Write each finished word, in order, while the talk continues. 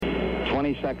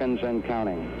20 seconds and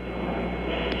counting.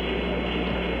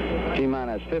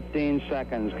 T-minus 15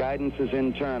 seconds. Guidance is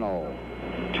internal.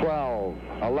 12,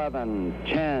 11,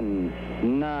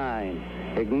 10,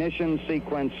 9. Ignition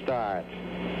sequence starts.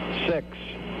 6,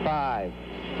 5,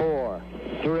 4,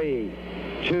 3,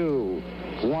 2,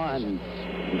 1,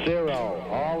 0.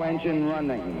 All engine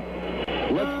running.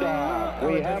 Liftoff.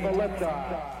 We have a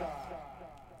liftoff.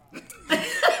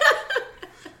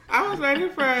 I was ready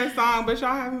for a song, but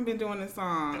y'all haven't been doing a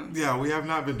song. Yeah, we have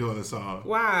not been doing a song.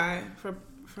 Why?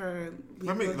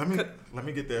 Let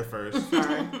me get there first.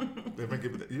 Sorry.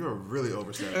 You were really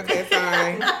overstepping. Okay,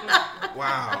 sorry.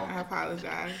 Wow. I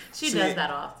apologize. She does that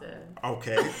often.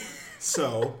 Okay.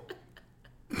 So,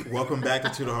 welcome back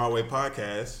to the Hard Way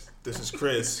Podcast. This is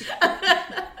Chris.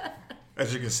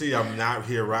 As you can see, I'm not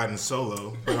here riding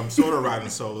solo, but I'm sort of riding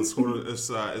solo. It's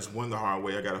one the hard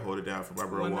way. I got to hold it down for my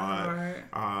bro Wad.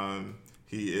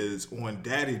 He is on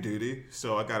daddy duty,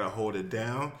 so I got to hold it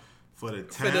down for the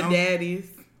town. For the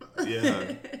daddies.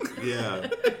 Yeah.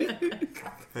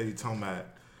 How you talking about?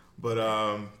 But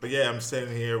yeah, I'm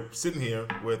sitting here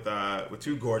with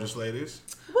two gorgeous ladies.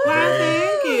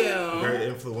 Thank you. Very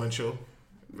influential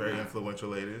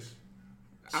ladies.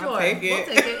 Sure, I'll take it.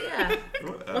 We'll take it, yeah.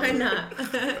 Why not?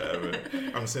 Whatever.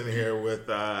 I'm sitting here with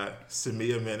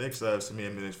Samia Minix of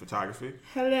Samia Minix Photography.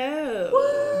 Hello.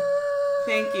 Woo!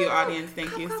 Thank you, audience.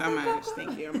 Thank you so much.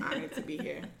 Thank you. I'm honored to be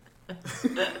here.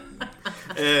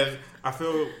 And I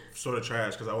feel sort of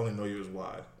trash because I only know you as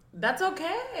Wad. That's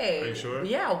okay. Are you sure?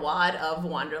 Yeah, Wad of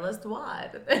Wanderlust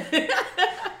Wad.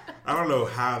 I don't know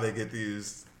how they get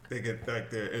these. They get like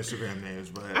their Instagram names,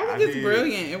 but I think it's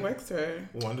brilliant. It works for her.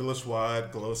 Wanderlust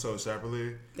Wad, Glow So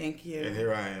Separately. Thank you. And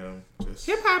here I am. Just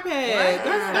Hip hop head.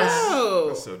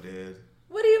 That's so dead.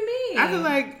 What do you mean? I feel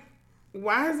like,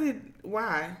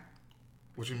 why?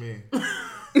 What you mean?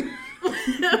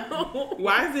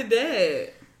 Why is it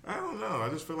dead? I don't know. I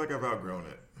just feel like I've outgrown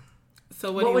it.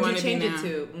 So what do you would want you to change be it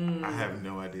now? to? I have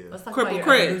no idea. Let's talk Cripple about your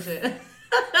Chris. evolution.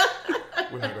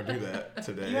 We're not gonna do that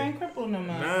today. You ain't crippled no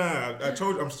more. Nah, I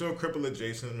told you I'm still crippled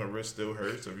adjacent. My wrist still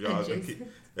hurts. If y'all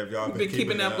been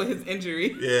keeping up with his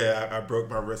injury. Yeah, I broke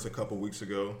my wrist a couple weeks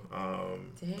ago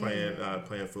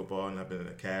playing football, and I've been in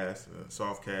a cast, a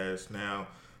soft cast. Now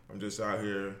I'm just out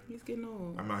here. He's getting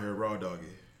old. I'm out here raw doggy.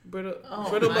 Brittle bone.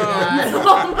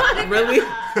 Oh my Really?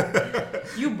 God.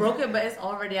 You broke it, but it's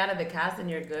already out of the cast, and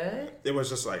you're good. It was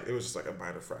just like a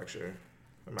minor fracture.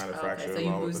 So you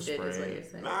boosted is what you're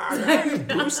saying. Nah, I didn't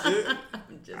boost it.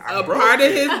 A part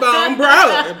of his bone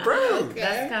broke. It broke. Okay.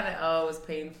 That's kind of, it was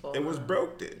painful. It was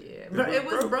broke. Yeah, it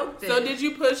was broke. So did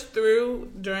you push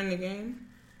through during the game?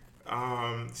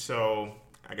 So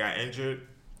I got injured,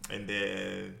 and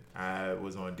then I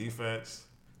was on defense.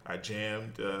 I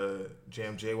jammed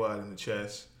J-Wad in the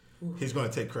chest. Ooh. He's going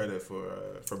to take credit for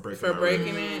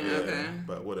breaking it. Yeah, okay,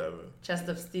 but whatever. Chest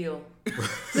of steel.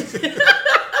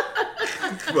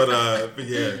 but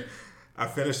yeah, I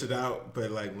finished it out. But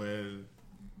like when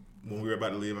we were about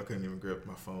to leave, I couldn't even grip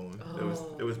my phone.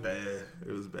 Oh. It was bad.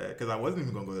 It was bad because I wasn't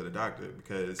even gonna go to the doctor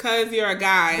because you're a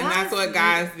guy and that's what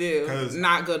guys do.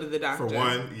 Not go to the doctor. For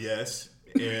one, yes,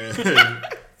 and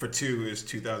for two, it's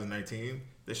 2019.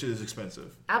 This shit is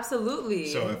expensive. Absolutely.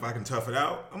 So if I can tough it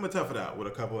out, I'm gonna tough it out with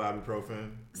a couple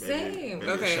ibuprofen. Same.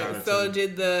 Okay.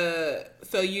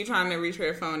 So you trying to reach for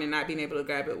your phone and not being able to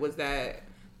grab it, was that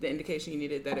the indication you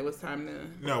needed that it was time to?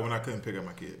 No, when I couldn't pick up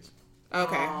my kids.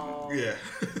 Okay. Oh. Yeah.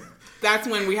 That's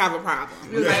when we have a problem.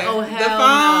 Yeah. Like, oh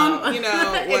hell no. You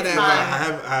know, whatever.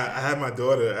 I had my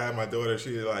daughter.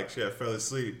 She had fell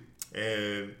asleep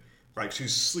and like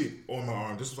she's asleep on my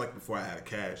arm. This was like before I had a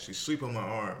cast. She's asleep on my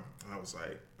arm. And I was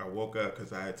like, I woke up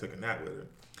because I had took a nap with her.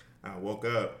 I woke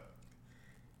up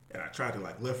and I tried to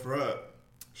like lift her up.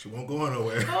 She won't go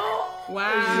nowhere. Oh,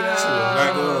 wow. She will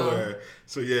not go nowhere.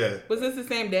 So yeah. Was this the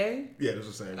same day? Yeah, this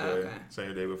was the same day. Okay.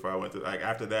 Same day before I went to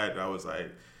after that I was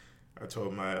like I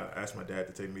asked my dad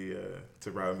to take me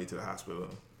to ride me to the hospital.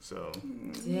 So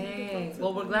dang.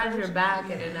 Well, we're glad you're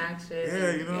back and in action.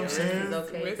 Yeah, you know what I'm saying? It's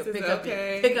okay. Wrist is Pick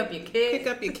okay. up your kids. Pick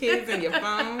up your kids and your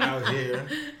phone. out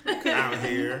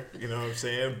here, you know what I'm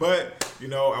saying? But, you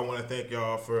know, I want to thank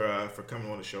y'all for coming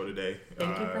on the show today.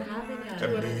 Thank you for having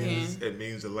us. It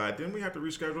means a lot. Didn't we have to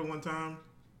reschedule one time?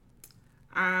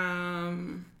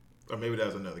 Or maybe that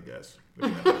was another guest.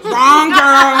 Wrong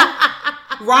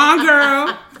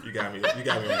girl. You got me on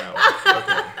that one.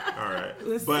 Okay. All right.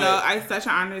 So it's such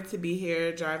an honor to be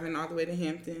here, driving all the way to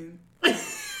Hampton.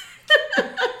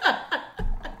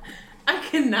 I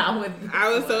cannot with this. I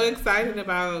was so excited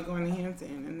about going to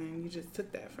Hampton, and then you just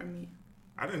took that from me.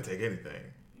 I didn't take anything.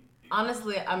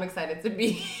 Honestly, I'm excited to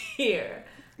be here.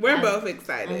 We're both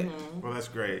excited. Mm-hmm. Well, that's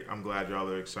great. I'm glad y'all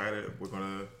are excited. We're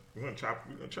gonna chop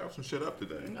some shit up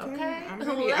today. Okay. I'm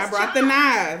ready. I brought the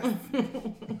knives.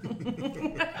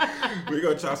 We're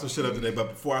gonna chop some shit up today.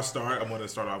 But before I start, I'm gonna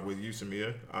start off with you,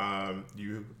 Samia.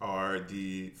 You are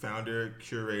the founder,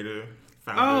 curator,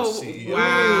 CEO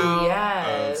wow.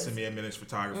 Yes. of Samia Minutes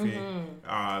Photography.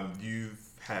 You've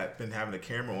been having a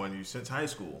camera on you since high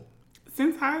school.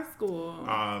 Since high school.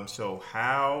 So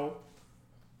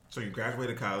you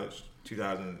graduated college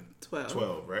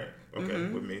 2012, right? Okay,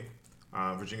 with me.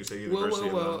 Virginia State University.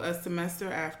 A semester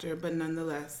after, but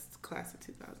nonetheless, class of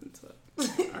 2012.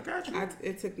 I got you.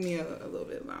 It took me a little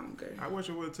bit longer. I wish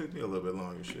it would have took me a little bit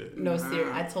longer. Shit. No,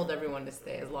 seriously. I told everyone to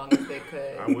stay as long as they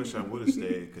could. I wish I would have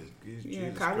stayed because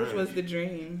college was the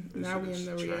dream. This now we is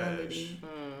in the trash. reality.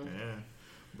 Yeah,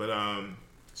 but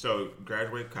so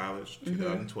graduate college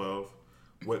 2012.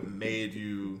 What made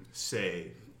you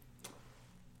say,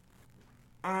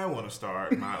 I want to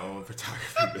start my own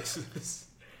photography business?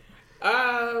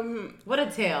 What a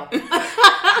tale.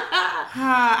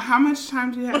 How much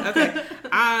time do you have? Okay.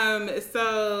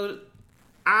 So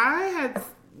I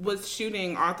was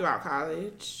shooting all throughout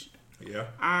college. Yeah.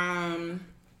 And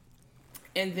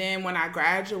then when I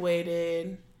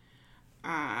graduated,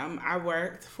 I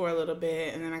worked for a little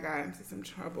bit, and then I got into some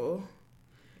trouble.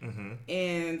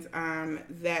 And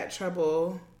that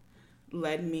trouble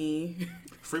led me.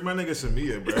 Free my nigga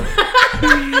Samia, bro.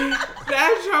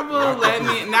 That trouble led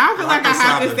me. Now I feel like I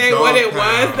have to say what it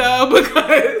was though,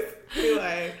 because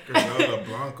like Griselda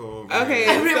Blanco. Man. Okay,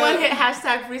 Everyone hit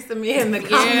hashtag free Samia in the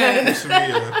comments.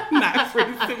 Samia. not free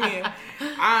Samia.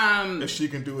 If she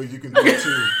can do it, you can do it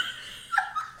too.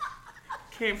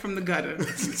 Came from the gutter.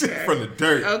 Okay. From the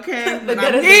dirt. Okay, The but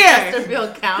good I'm is in here.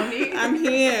 Chesterfield County. I'm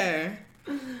here.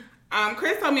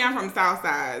 Chris told me I'm from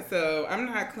Southside, so I'm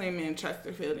not claiming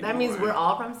Chesterfield anymore. That means we're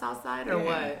all from Southside or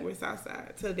what? We're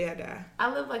Southside till day I die. I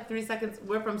live like 3 seconds.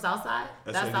 We're from Southside?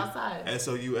 That's Southside.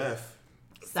 SOUF.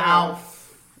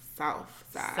 South.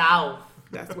 Southside. South.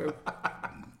 That's where.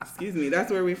 Excuse me.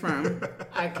 That's where we from.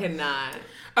 I cannot.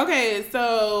 Okay,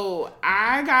 so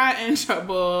I got in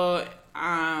trouble.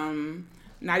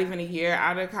 Not even a year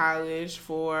out of college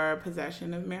for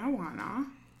possession of marijuana.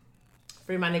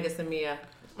 Free my nigga Samia.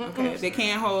 Okay, they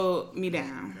can't hold me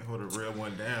down. Can't hold a real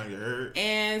one down, you heard?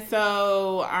 And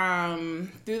so,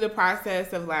 through the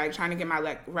process of like trying to get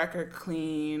my record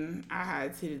clean, I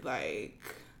had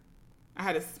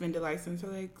to suspend a license for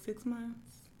like 6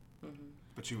 months.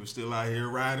 But you were still out here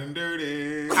riding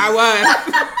dirty. I was.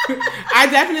 I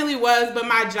definitely was, but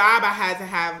my job, I had to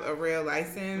have a real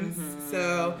license.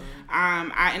 So,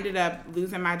 I ended up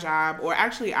losing my job, or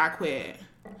actually I quit.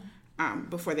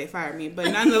 Before they fired me, but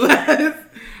nonetheless.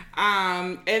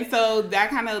 And so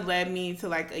that kind of led me to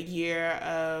like a year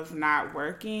of not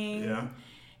working. Yeah.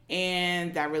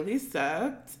 And that really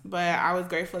sucked. But I was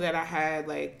grateful that I had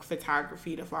like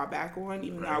photography to fall back on,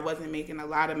 even though I wasn't making a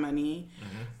lot of money.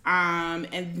 And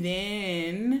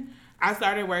then I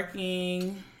started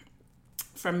working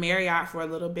for Marriott for a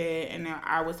little bit, and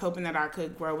I was hoping that I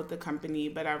could grow with the company,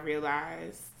 but I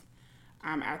realized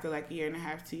after like a year and a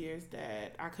half, 2 years,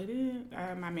 that I couldn't.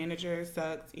 My manager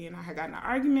sucked, and I had gotten an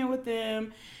argument with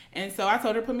them, and so I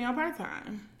told her to put me on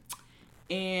part-time,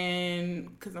 and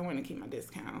because I wanted to keep my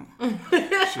discount.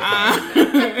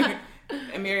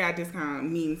 A Marriott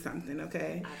discount means something,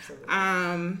 okay?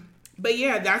 Absolutely. But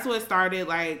yeah, that's what started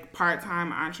like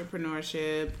part-time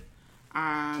entrepreneurship,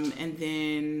 and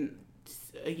then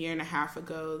a year and a half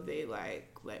ago, they like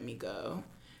let me go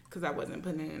because I wasn't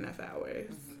putting in enough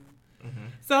hours.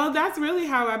 So that's really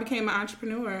how I became an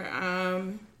entrepreneur,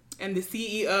 and the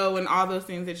CEO and all those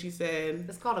things that you said.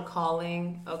 It's called a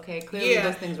calling. Okay, clearly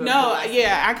those things were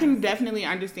I can definitely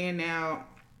understand now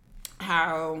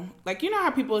how, like, you know how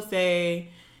people say,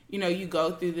 you know, you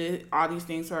go through all these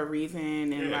things for a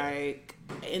reason, and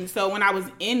and so when I was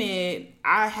in it,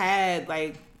 I had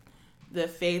like the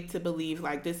faith to believe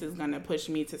like this is gonna push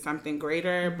me to something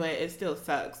greater, but it still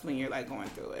sucks when you're like going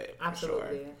through it.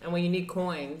 Absolutely. Sure. And when you need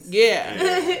coins. Yeah.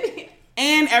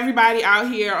 And everybody out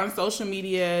here on social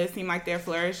media seem like they're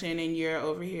flourishing, and you're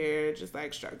over here just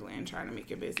like struggling, trying to make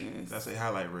your business. That's a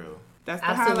highlight reel. That's the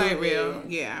highlight reel.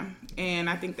 Yeah. And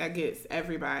I think that gets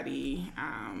everybody,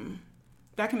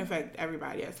 that can affect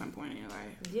everybody at some point in your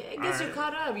life. Yeah, it gets you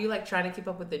caught up. You like trying to keep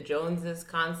up with the Joneses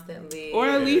constantly. Or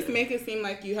at least make it seem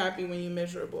like you happy when you're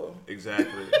miserable.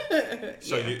 Exactly.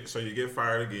 So you get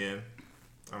fired again.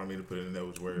 I don't mean to put it in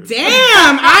those words.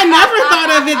 Damn! I never thought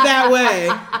of it that way.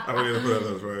 I don't mean to put it in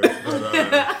those words.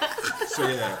 But, so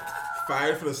yeah,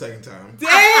 fired for the second time.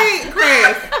 Dang,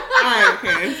 Chris. All right,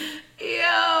 Chris.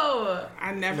 Yo. No.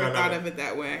 I never thought of it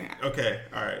that way. Okay,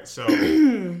 all right. So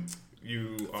you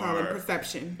It's all in are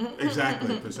perception.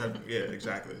 exactly perception. Yeah,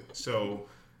 exactly. So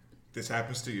this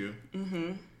happens to you.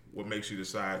 Mm-hmm. What makes you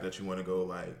decide that you want to go,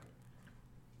 like,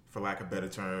 for lack of a better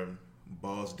term,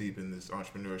 balls deep in this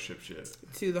entrepreneurship shit?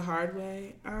 To the hard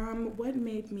way. What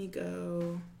made me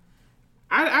go?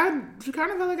 I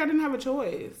kind of felt like I didn't have a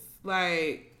choice.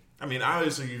 Like, I mean,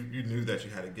 obviously you knew that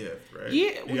you had a gift, right?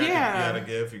 Yeah, you had a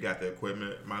gift. You got the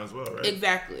equipment. Might as well, right?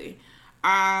 Exactly.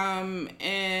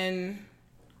 And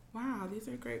wow, these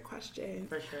are great questions.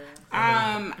 For sure.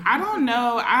 I don't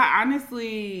know. I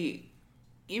honestly,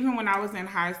 even when I was in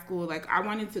high school, like, I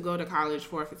wanted to go to college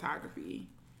for photography.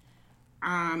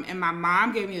 And my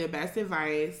mom gave me the best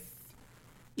advice,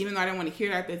 even though I didn't want to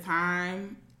hear it at the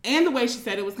time. And the way she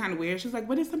said it was kind of weird. She was like,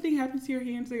 what if something happens to your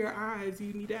hands or your eyes?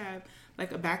 You need to have,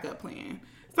 like, a backup plan.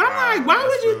 So I'm like, why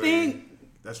would you think?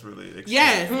 That's really extreme.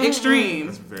 Yes, extreme.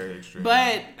 That's very extreme.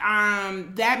 But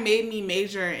that made me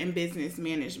major in business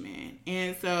management.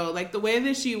 And so, like, the way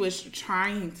that she was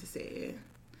trying to say it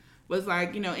was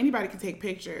like, anybody can take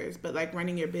pictures, but, like,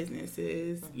 running your business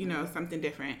is, something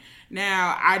different.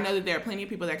 Now, I know that there are plenty of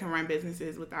people that can run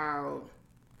businesses without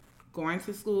going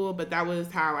to school, but that was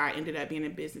how I ended up being a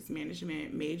business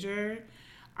management major.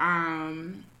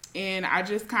 And I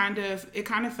just it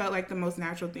kind of felt like the most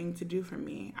natural thing to do for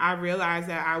me. I realized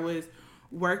that I was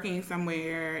working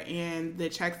somewhere, and the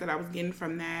checks that I was getting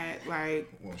from that, like,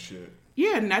 well, shit.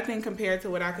 Yeah, nothing compared to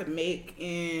what I could make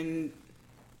in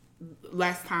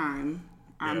less time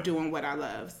doing what I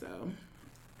love. So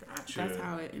gotcha. That's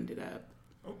how it ended up.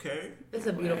 Okay. It's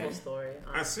a beautiful story.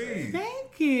 Honestly. I see.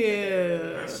 Thank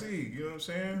you. I see. You know what I'm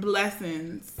saying?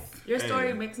 Blessings. Your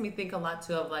story makes me think a lot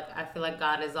too of, like, I feel like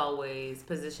God is always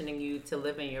positioning you to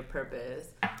live in your purpose,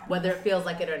 whether it feels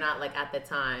like it or not, like, at the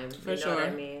time. For you know sure. what I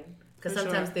mean? Because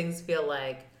sometimes things feel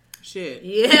like shit.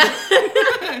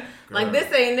 Yeah. Like,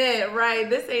 this ain't it, right?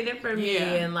 This ain't it for me.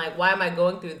 Yeah. And, like, why am I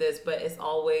going through this? But it's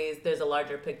always, there's a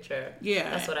larger picture. Yeah.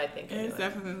 That's what I think. It's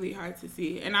definitely hard to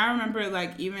see. And I remember,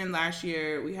 like, even last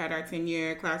year, we had our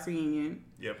 10-year class reunion.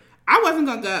 Yep. I wasn't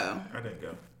going to go. I didn't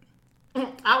go.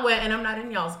 I went, and I'm not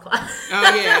in y'all's class.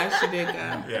 Oh, yeah, she did go.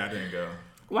 Yeah, I didn't go.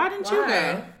 Why didn't you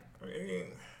go? I mean,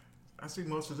 I see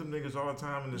most of them niggas all the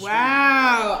time in the street.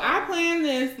 Wow. I planned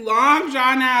this long,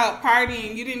 drawn-out party,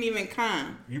 and you didn't even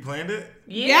come. You planned it?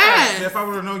 Yeah. Yes. If I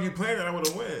would have known you planned it, I would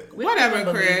have went.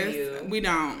 Whatever, Chris. We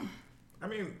don't. I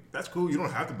mean, that's cool. You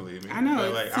don't have to believe me. I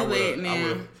know, but, it's like, too late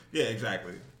now. Yeah,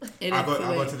 exactly. I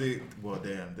go to the, well,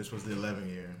 damn, this was the 11th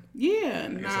year. Yeah, I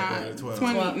nah. guess 12.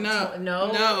 20, no.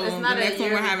 It's not the a next one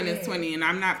year we're having thing. is 20, and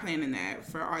I'm not planning that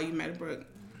for all you Meadowbrook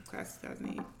class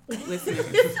 2008 listeners.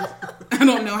 I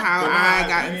don't know how I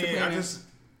got into planning.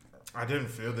 I didn't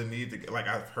feel the need to, like,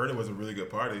 I heard it was a really good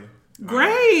party.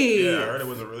 Great. Yeah, I heard it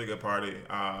was a really good party.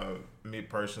 Me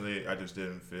personally, I just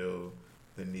didn't feel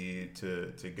the need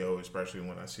to go, especially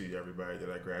when I see everybody that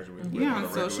I graduated with on a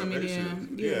regular social media. basis.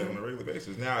 Yeah, on a regular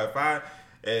basis. Now,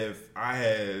 if I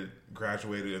had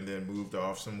graduated and then moved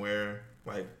off somewhere,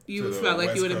 like, you to the felt like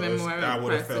West you would have been Coast, more I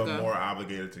would have pressed to felt go. more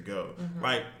obligated to go. Mm-hmm.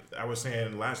 Like I was saying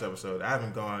in the last episode, I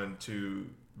haven't gone to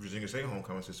Virginia State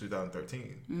homecoming since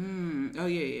 2013. Oh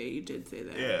yeah, you did say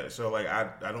that. Yeah, so, like,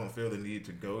 I don't feel the need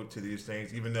to go to these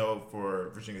things, even though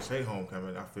for Virginia State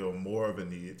homecoming, I feel more of a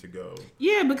need to go.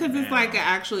 Yeah, because it's like an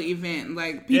actual event.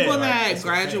 Like, people that it's a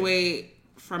graduate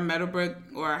from Meadowbrook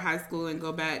or high school and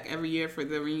go back every year for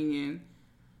the reunion.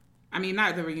 I mean,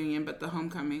 not the reunion, but the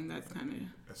homecoming. That's kind of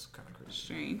crazy.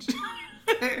 Strange.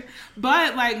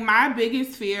 But, like, my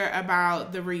biggest fear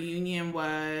about the reunion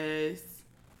was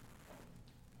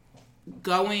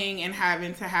going and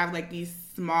having to have, like, these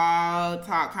small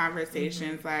talk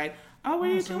conversations, like, oh, what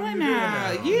are you doing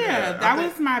now? Yeah, that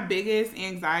was my biggest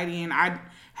anxiety, and I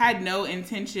had no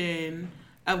intention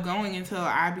of going until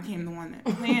I became the one that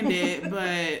planned it.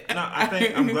 But no,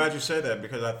 I'm glad you said that,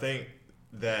 because I think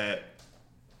that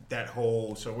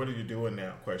whole "so what are you doing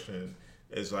now" question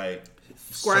is, like,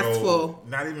 stressful. So,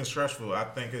 not even stressful. I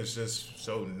think it's just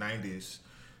so 90s,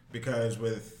 because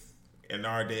in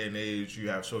our day and age, you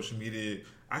have social media.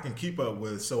 I can keep up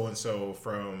with so and so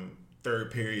from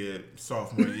third period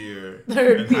sophomore year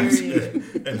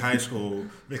in high school,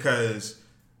 because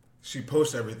she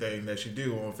posts everything that she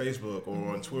do on Facebook or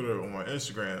on Twitter or on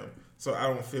Instagram. So I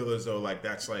don't feel as though, like,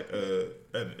 that's like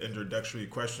an introductory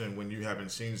question when you haven't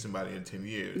seen somebody in 10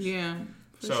 years. Yeah.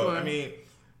 So sure. I mean,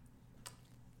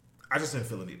 I just didn't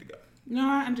feel the need to go. No,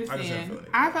 I understand.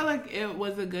 I felt like it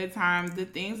was a good time. The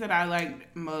things that I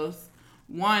liked most,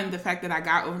 one, the fact that I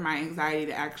got over my anxiety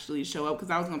to actually show up, because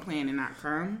I was going to plan and not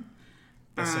come.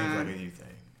 That seems like a you thing.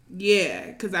 Yeah,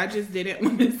 because I just didn't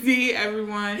want to see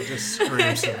everyone. It just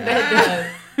screams to me.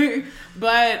 That does.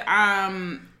 But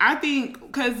I think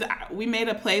because we made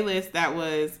a playlist that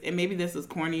was, and maybe this was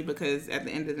corny because at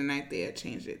the end of the night they had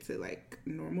changed it to like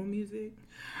normal music.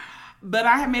 But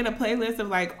I had made a playlist of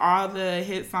like all the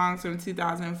hit songs from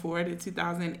 2004 to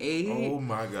 2008. Oh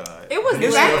my God. It was Do you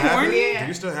Is still that have corny? it? Do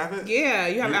you still have it? Yeah,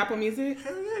 you have Apple Music?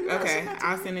 Hell yeah, you gotta Okay, send that to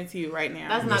I'll me. send it to you right now.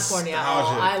 That's not corny at all.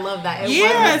 Nostalgic. I love that. It was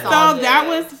Yeah, so nostalgic. that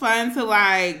was fun to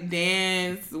like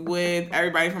dance with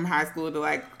everybody from high school to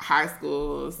like high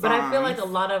school songs. But I feel like a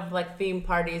lot of like theme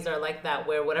parties are like that,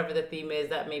 where whatever the theme is,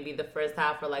 that may be the first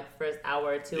half or like first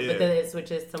hour or two, Yeah. but then it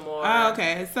switches to more. Oh,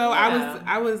 okay. So Yeah.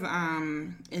 I was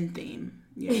in theme.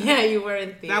 Yeah. Yeah, you were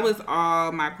in theme. That was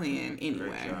all my plan Great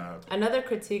anyway. job. Another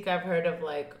critique I've heard of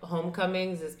like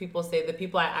homecomings is people say the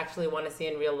people I actually want to see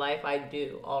in real life I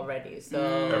do already. So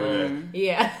Every day.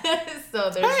 yeah, so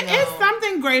there's But no. it's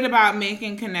something great about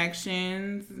making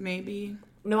connections, maybe.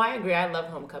 No, I agree. I love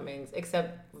homecomings,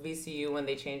 except VCU when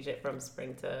they changed it from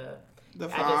spring to. The I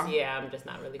fall. just I'm just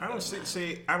not really. I don't feeling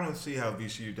that. I don't see how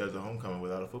VCU does a homecoming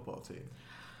without a football team.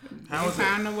 How They is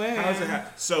found a way. How is it?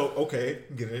 So okay,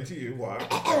 getting into you. Why?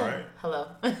 All right. Hello.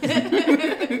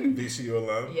 VCU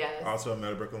alum. Yes. Also a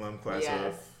Meadowbrook alum. Class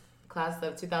Yes. Class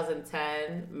of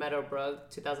 2010, Meadowbrook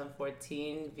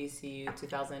 2014, VCU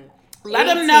 2000. Let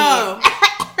them know.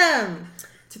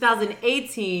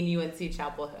 2018, UNC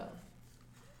Chapel Hill.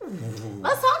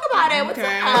 Let's talk about it. What's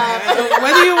Okay. up?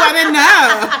 What do you want to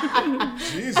know? of.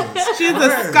 Jesus. She's a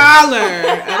Christ.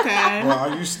 scholar. Okay. Well,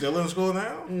 are you still in school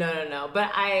now? No.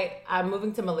 But I'm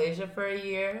moving to Malaysia for a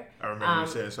year. I remember you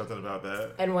saying something about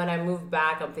that. And when I move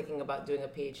back, I'm thinking about doing a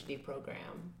PhD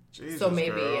program. Jesus, So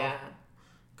maybe, girl. yeah.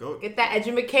 Go Get that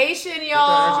education, get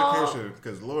y'all. that education,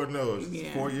 because Lord knows,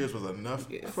 Yeah. 4 years was enough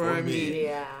For for me. me.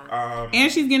 Yeah.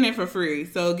 And she's getting it for free.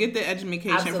 So get the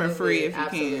education for free if you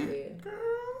Absolutely. can.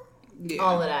 Yeah.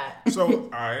 All of that. So, all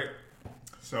right.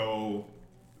 So,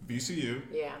 VCU,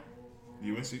 Yeah.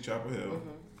 UNC Chapel Hill. Mm-hmm.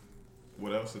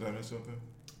 What else? Did I miss something?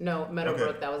 No, Meadowbrook,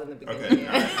 Okay. that was in the beginning. Okay.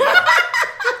 Yeah.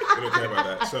 We don't care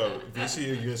about that. So,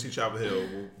 VCU, UNC Chapel Hill.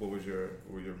 What were your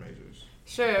majors?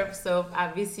 Sure. So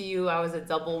at VCU, I was a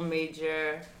double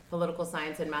major, political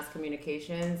science and mass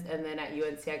communications. And then at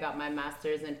UNC, I got my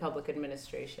master's in public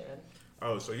administration.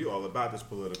 Oh, so you all about this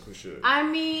political shit? I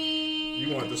mean...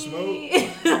 You want the smoke?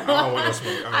 I don't want the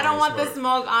smoke. I don't want the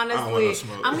smoke, honestly. I don't want no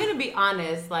smoke. I'm going to be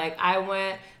honest. Like,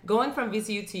 going from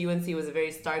VCU to UNC was a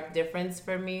very stark difference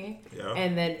for me. Yeah.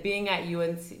 And then being at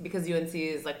UNC, because UNC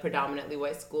is like predominantly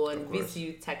white school and Of course.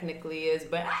 VCU technically is,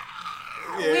 but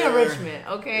Yeah. we're in Richmond,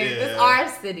 okay? Yeah. This is our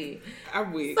city.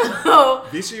 I'm weak. So,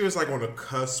 VCU is like on the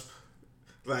cusp.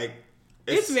 Like,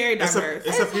 It's very diverse.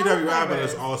 It's a It's hella PWI, but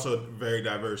it's diverse. also very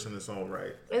diverse in its own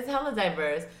right. it's hella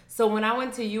diverse. So when I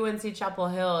went to UNC Chapel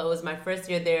Hill, it was my first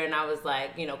year there, and I was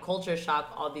like, culture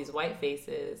shock, all these white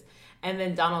faces. And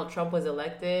then Donald Trump was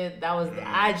elected. That was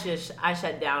I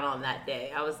shut down on that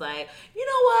day. I was like, you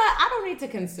know what? I don't need to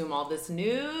consume all this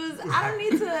news. I don't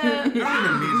need to. You don't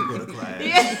even need to go to class.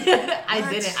 Yeah, I What?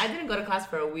 didn't. I didn't go to class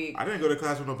for a week. I didn't go to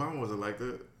class when Obama was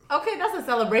elected. Okay, that's a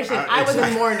celebration. I- I was in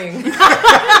exactly. mourning.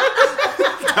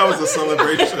 That was a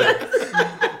celebration.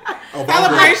 Obama,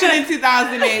 Celebration in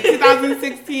 2008,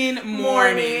 2016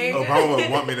 morning. Obama would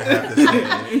want me to have this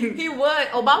thing. He would.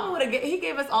 Obama would have. He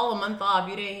gave us all a month off.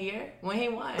 You didn't hear when he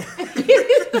won.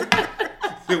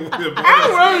 I'm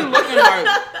really looking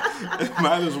like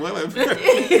Might as well have.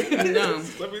 no.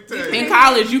 Let me tell In you.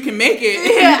 college, you can make it.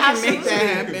 Yeah, you can make that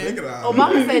absolutely. Make happen. it out.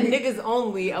 Obama said niggas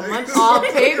only, a month off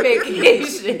paid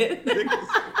vacation.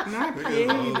 Not Niggas paid,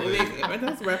 always. but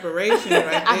that's reparations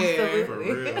right there. For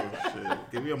real.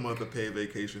 Shit. Give me a month of paid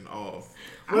vacation off.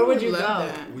 Where would you love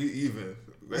go? that. We even.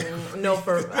 No,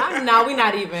 no, we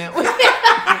not even.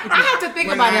 I have to think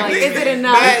We're about it. not Like, even. is it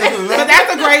enough? But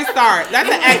that's a great start. That's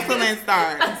an excellent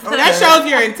start. That shows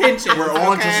your intention. We're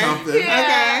on okay? to something.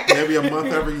 Yeah. Okay. Maybe a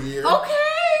month every year.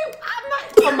 Okay, I'm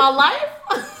not for my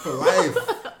life. For life.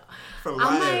 For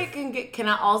I'm life. like, can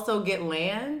I also get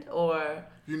land? Or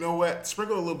You know what?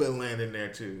 Sprinkle a little bit of land in there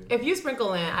too. if you sprinkle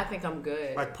land, I think I'm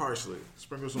good. Like parsley.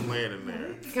 Sprinkle some land in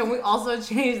there. Can we also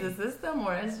change the system,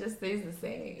 or it just stays the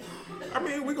same? I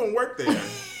mean, we're gonna work there.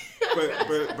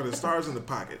 but it starts in the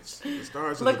pockets. It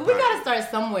starts in Look, the we pockets. gotta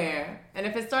start somewhere, and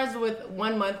if it starts with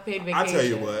 1 month paid vacation, I'll tell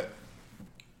you what.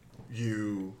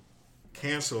 You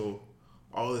cancel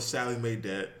all the Sally Mae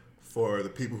debt for the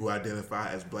people who identify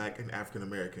as Black and African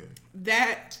American.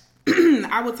 That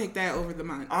I will take that over the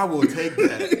month. I will take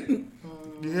that.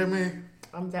 You hear me?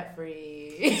 I'm debt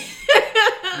free.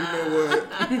 You know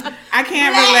what? I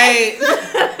can't relate.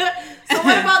 So But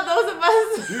what about those of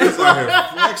us? You just out here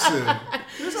flexing.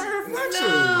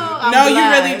 No, you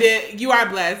really did. You are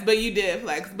blessed, but you did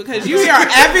flex because you hear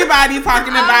everybody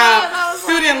talking about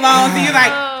student loans, and you're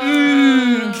like,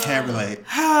 Can't relate.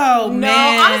 oh No,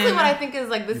 man. honestly, what I think is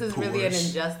like this is really an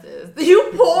injustice.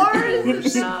 You poor?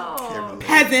 No.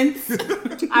 Peasants.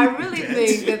 I really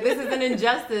think that this is an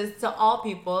injustice to all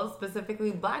people,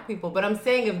 specifically black people. But I'm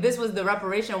saying if this was the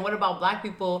reparation, what about black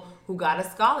people who got a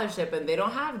scholarship and they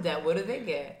don't have debt? What do they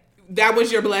get? That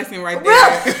was your blessing right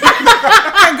there.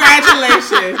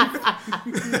 Congratulations.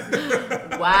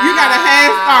 Wow. You got a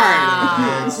head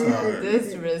start.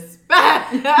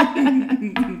 Disrespect.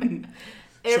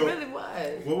 It So, really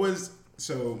was.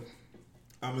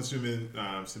 I'm assuming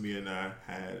Samia and I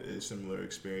had a similar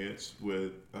experience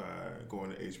with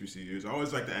going to HBCUs. I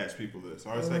always like to ask people this.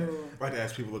 I always like to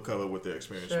ask people of color what their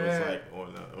experience was like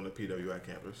on the PWI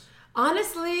campus.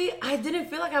 Honestly, I didn't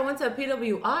feel like I went to a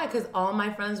PWI because all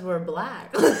my friends were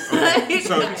black. Okay.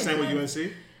 So same with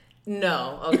UNC?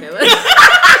 No. Okay. We're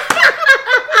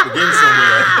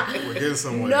getting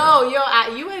somewhere. No, at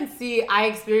UNC, I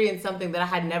experienced something that I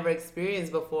had never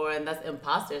experienced before, and that's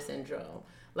imposter syndrome.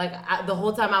 Like, the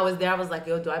whole time I was there, I was like,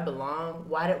 yo, do I belong?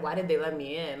 Why did they let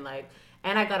me in? Like,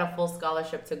 and I got a full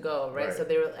scholarship to go, right? So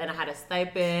and I had a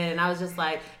stipend, and I was just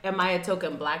like, am I a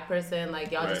token black person?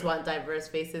 Like, y'all just want diverse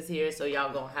faces here, so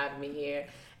y'all gonna have me here.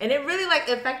 And it really, like,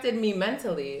 affected me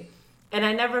mentally. And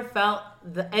I never felt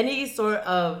any sort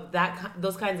of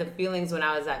those kinds of feelings when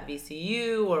I was at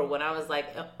VCU or when I was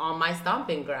like on my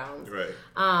stomping grounds. Right.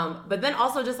 But then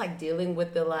also just like dealing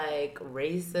with the like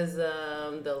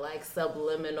racism, the like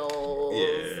subliminals,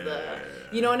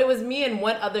 and it was me and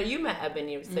one other. You met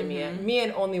Ebony, Samia. Me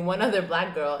and only one other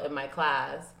black girl in my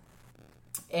class.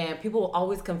 And people will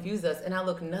always confuse us, and I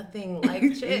look nothing like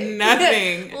Chick.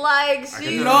 Nothing. Like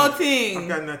she. Nothing. I've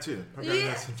gotten that too. I've gotten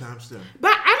that sometimes too.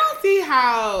 But I don't see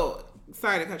how.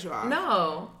 Sorry to cut you off.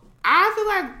 No. I feel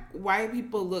like white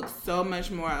people look so much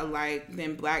more alike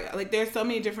than black. Like, there's so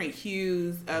many different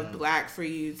hues of black for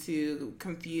you to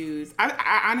confuse.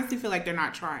 I honestly feel like they're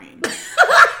not trying.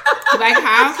 Like,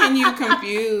 how can you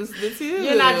confuse the two?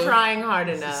 You're not trying hard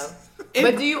enough.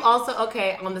 But do you also,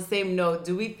 on the same note,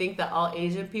 do we think that all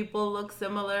Asian people look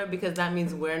similar? Because that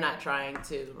means we're not trying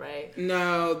to, right?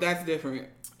 No, that's different.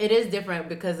 It is different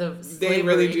because of slavery. They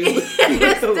really do. It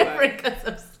is different because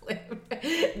of slavery.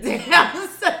 Damn.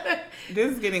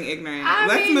 This is getting ignorant.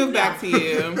 Let's move back to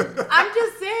you. I'm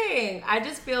just saying. I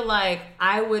just feel like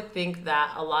I would think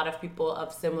that a lot of people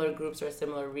of similar groups or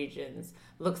similar regions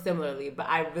look similarly, but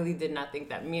I really did not think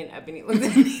that me and Ebony looked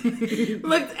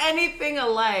anything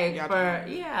alike.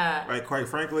 Like, quite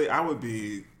frankly, I would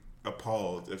be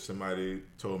appalled if somebody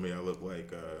told me I look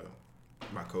like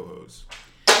my co-host.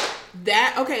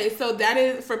 So that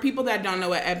is, for people that don't know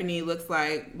what Ebony looks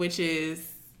like, which is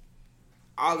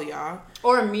all of y'all.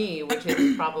 Or me, which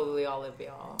is probably all of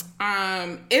y'all.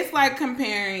 It's like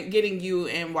getting you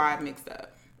and Wad mixed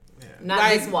up. Yeah. Not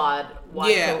like, this Wad.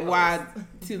 Wad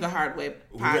to the Hard Way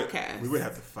podcast. We would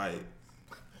have to fight.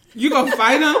 You gonna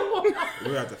fight him?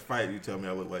 We would have to fight. You tell me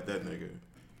I look like that nigga.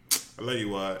 I love you,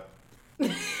 Wad.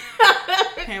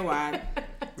 Hey, Wad.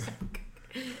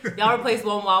 Y'all replace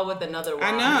one Wad with another Wad.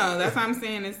 I know. That's what I'm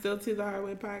saying. It's still To the Hard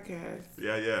Way podcast.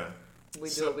 Yeah. We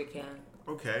do what we can.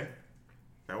 Okay.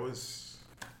 That was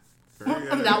very,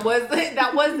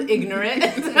 that was ignorant.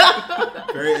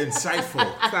 very insightful.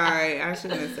 Sorry, I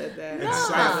shouldn't have said that.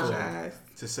 Insightful,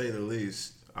 to say the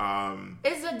least.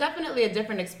 It's definitely a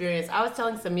different experience. I was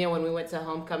telling Samia when we went to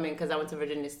homecoming, because I went to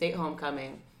Virginia State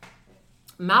homecoming,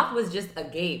 mouth was just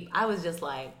agape. I was just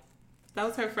like... That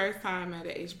was her first time at a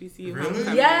HBCU Really?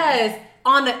 homecoming. Yes!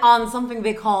 On something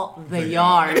they call the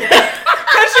yard.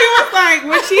 Because she was like,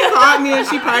 when she called me and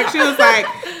she parked, she was like,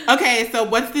 okay, so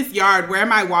what's this yard? Where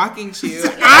am I walking to?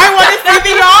 I want to see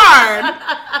the yard.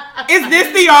 Is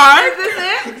this the yard? Is this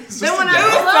it? Then when It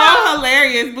was so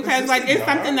hilarious because, like, it's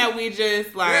something that we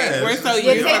just, like, we're so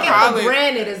You used take to it calling. for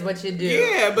granted is what you do.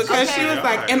 Yeah, because she was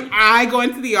like, am I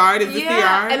going to the yard? Is this the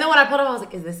yard? And then when I pulled up, I was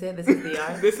like, is this it? This is the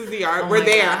yard? This is the yard. Oh We're my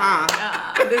there, God.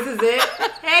 huh? This is it.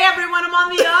 Hey, everyone, I'm on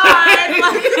the yard.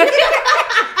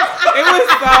 It was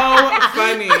so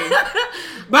funny.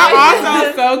 But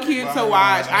also so cute to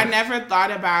watch. I never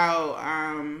thought about...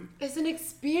 It's an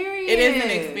experience. It is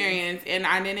an experience. And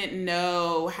I didn't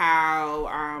know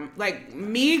how... like,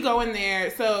 me going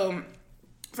there... So,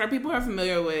 for people who are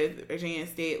familiar with Virginia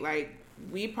State, like,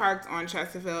 we parked on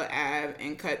Chesterfield Ave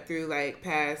and cut through, like,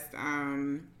 past...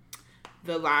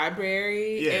 the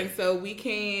library. Yeah. And so we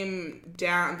came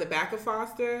down the back of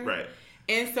Foster. Right.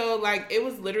 And so, like, it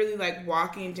was literally, like,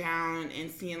 walking down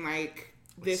and seeing, like,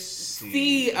 this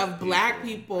sea of black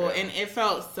people, Yeah. and it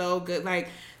felt so good. Like,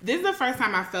 this is the first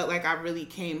time I felt like I really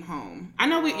came home. I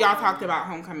know y'all talked about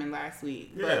homecoming last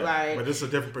week, but this is a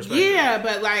different perspective. Yeah,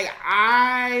 but like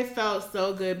I felt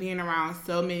so good being around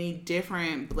so many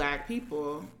different black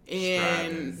people,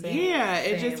 and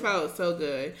it just felt so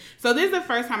good. So this is the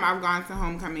first time I've gone to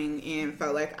homecoming and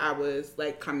felt like I was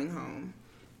like coming home.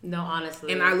 No,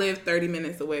 honestly. And I live 30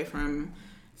 minutes away from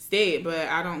State, but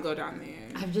I don't go down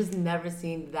there. I've just never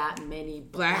seen that many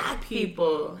Black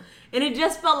people. And it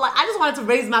just felt like I just wanted to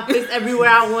raise my fist everywhere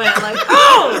I went. Like,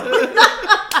 oh!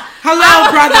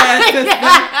 Hello, brother and sister.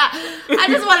 Yeah. I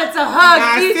just wanted to hug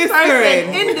My each sister. person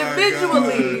Oh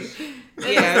individually.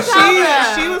 Yeah,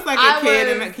 she was like a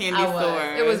kid in a candy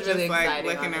store. It was just really like exciting,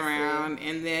 looking honestly. around,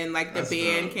 and then like the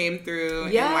band dope. came through,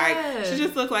 and Yes. like she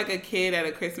just looked like a kid at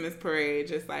a Christmas parade,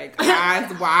 just like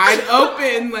eyes wide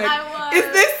open, like I was.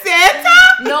 is this Santa?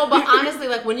 No, but honestly,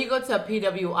 like when you go to a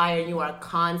PWI and you are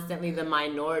constantly the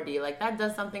minority, like that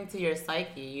does something to your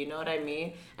psyche. You know what I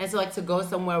mean? And so like to go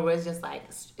somewhere where it's just like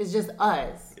it's just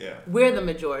us. Yeah. We're the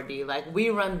majority. Like we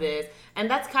run this, and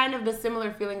that's kind of the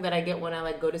similar feeling that I get when I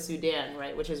like go to Sudan,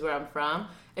 right? Which is where I'm from.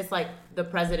 It's like the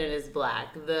president is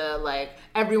black. The like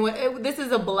everyone. This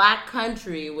is a black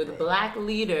country with black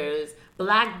leaders,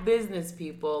 black business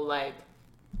people. Like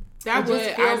That it would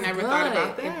just I feels never good. thought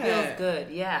about that. It feels good,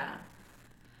 yeah.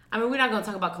 I mean, we're not gonna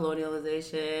talk about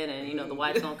colonialization and the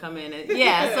whites gonna come in and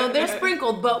so they're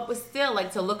sprinkled, but still,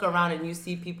 like to look around and you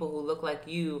see people who look like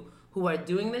you who are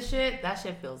doing the shit. That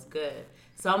shit feels good.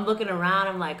 So I'm looking around.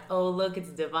 I'm like, oh look, it's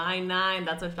Divine Nine.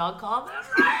 That's what y'all call them,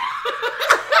 right?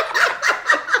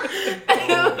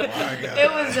 Oh my God.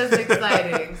 It was just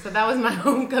exciting. So that was my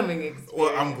homecoming experience.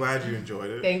 Well, I'm glad you enjoyed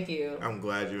it. Thank you. I'm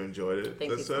glad you enjoyed it.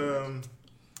 Thank you so much.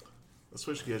 Let's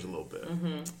switch gears a little bit.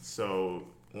 Mm-hmm. So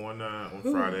on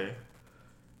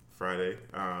Friday,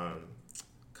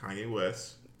 Kanye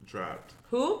West dropped.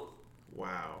 Who?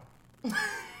 Wow.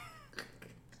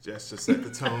 Just to set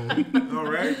the tone. All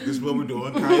right, this is what we're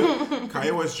doing.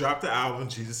 Kanye West dropped the album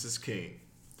Jesus is King.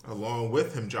 Along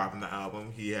with him dropping the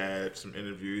album, he had some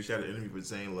interviews. He had an interview with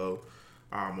Zane Lowe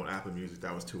on Apple Music.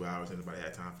 That was 2 hours. Anybody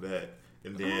had time for that?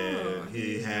 And then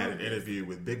he had an interview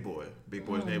with Big Boy's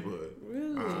Neighborhood.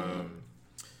 Really?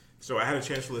 So I had a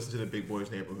chance to listen to the Big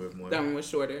Boy's Neighborhood one. That one was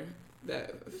shorter.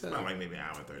 It's about like maybe an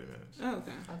hour and 30 minutes. Oh,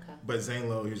 okay. Okay. But Zane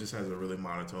Lowe, he just has a really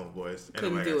monotone voice. And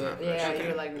Couldn't nobody do got it. time for that Yeah, shit.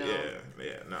 you're like, no.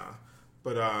 Yeah, nah.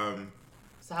 But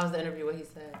So how was the interview? What he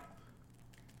said?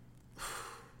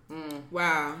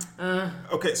 Wow.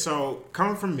 okay, so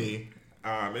coming from me,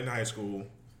 in high school,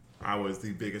 I was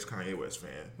the biggest Kanye West fan.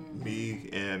 Mm-hmm. Me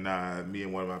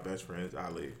and one of my best friends,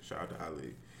 Ali. Shout out to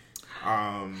Ali.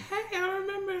 Hey, I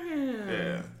remember him.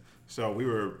 Yeah. So we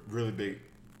were really big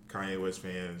Kanye West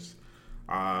fans.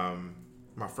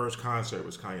 My first concert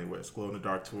was Kanye West. Glow in the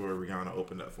Dark tour. Rihanna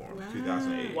opened up for him in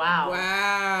 2008. Wow.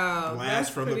 Wow. Blast That's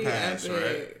from the pretty past, epic.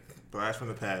 right? Blast from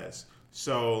the past.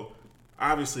 So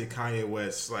obviously Kanye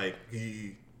West, like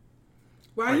he,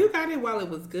 Wow, you got it while it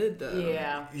was good though.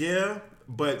 Yeah.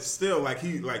 but still like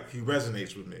he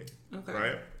resonates with me, Okay.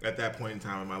 right? At that point in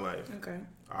time in my life. Okay.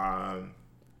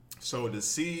 So to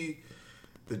see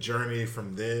the journey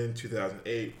from then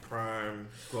 2008 Prime,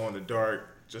 Glow in the Dark,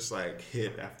 just like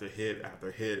hit after hit after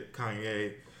hit,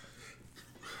 Kanye,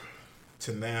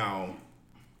 to now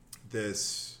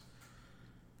this,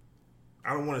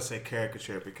 I don't want to say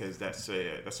caricature because that's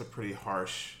a pretty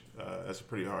harsh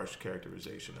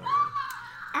characterization of him.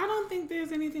 I don't think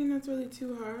there's anything that's really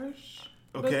too harsh.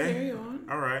 But Okay. carry on.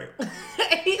 All right.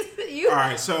 You- All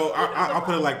right. So I'll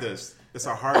put it like this: it's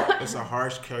a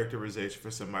harsh characterization for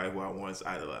somebody who I once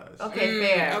idolized. Okay,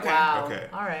 fair. okay. Wow. Okay.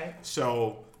 All right.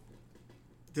 So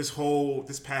this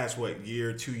past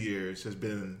 2 years has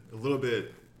been a little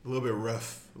bit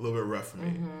rough for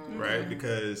me, right?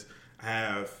 Because I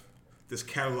have this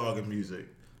catalog of music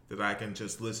that I can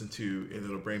just listen to, and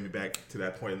it'll bring me back to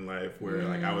that point in life where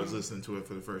like I was listening to it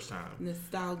for the first time.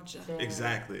 Nostalgia.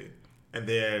 Exactly. And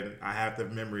then I have the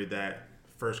memory that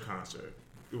first concert.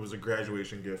 It was a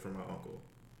graduation gift from my uncle.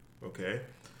 Okay?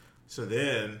 So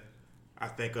then I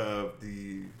think of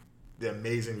the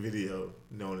amazing video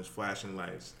known as Flashing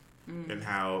Lights and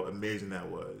how amazing that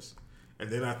was. And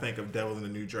then I think of Devil in a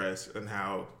New Dress and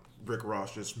how Rick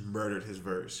Ross just murdered his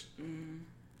verse.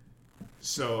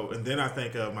 So, and then I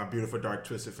think of My Beautiful Dark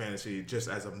Twisted Fantasy just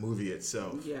as a movie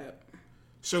itself. Yeah.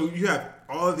 So you have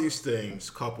all of these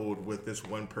things coupled with this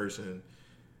one person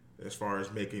as far as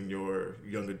making your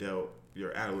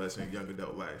adolescent, young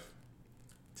adult life.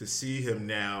 To see him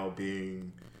now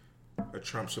being a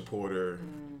Trump supporter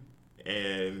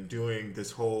and doing this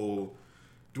whole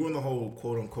doing the whole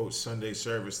quote unquote Sunday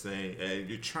service thing, and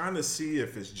you're trying to see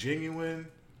if it's genuine,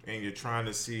 and you're trying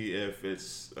to see if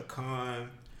it's a con,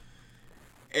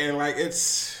 and like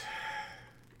it's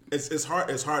hard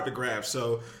to grasp.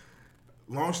 So,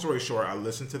 long story short, I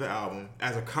listened to the album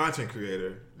as a content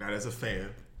creator, not as a fan.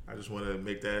 I just want to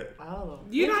make that. Oh,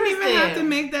 you don't even have to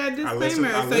make that disclaimer.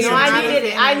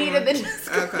 I needed the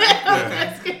disclaimer. Okay.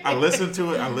 Yeah. I listened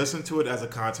to it as a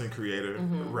content creator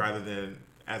rather than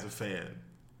as a fan.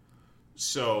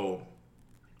 So,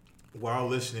 while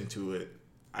listening to it,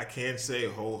 I can say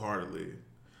wholeheartedly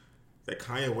that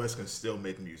Kanye West can still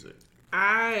make music.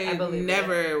 I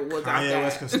never was Kanye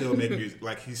West can still make music.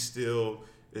 Like, he still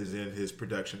is in his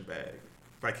production bag.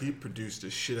 Like, he produced the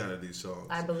shit out of these songs.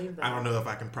 I believe that. I don't know if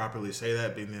I can properly say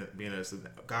that, being as a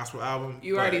gospel album.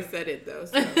 You already said it, though.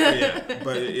 So. Yeah,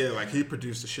 but yeah, like, he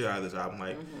produced the shit out of this album.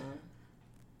 Like,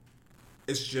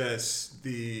 it's just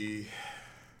the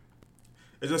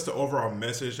overall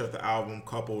message of the album,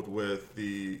 coupled with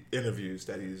the interviews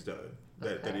that he's done,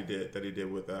 that he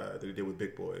did with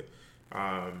Big Boy.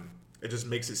 It just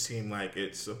makes it seem like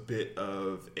it's a bit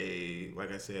of a,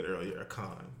 like I said earlier, a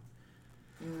con.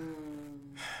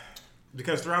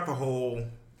 Because throughout the whole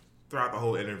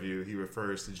interview, he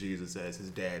refers to Jesus as his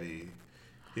daddy.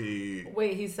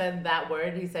 He said that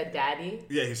word? He said daddy?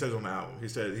 Yeah, he says on the album. He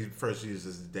refers to Jesus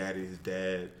as his daddy, his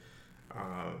dad.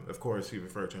 Of course, he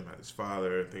referred to him as his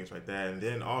father, things like that. And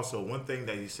then also, one thing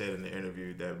that he said in the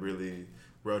interview that really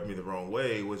rubbed me the wrong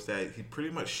way was that he pretty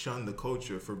much shunned the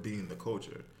culture for being the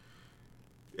culture.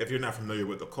 If you're not familiar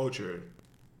with the culture,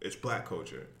 it's black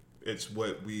culture. It's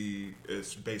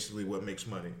basically what makes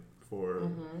money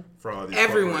for all these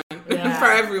everyone. Yeah.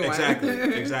 For everyone.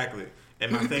 Exactly.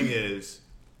 And my thing is,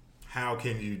 how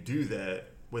can you do that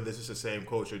when this is the same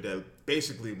culture that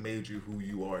basically made you who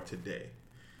you are today?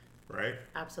 Right?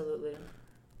 Absolutely.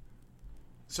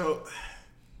 So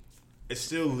it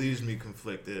still leaves me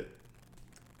conflicted,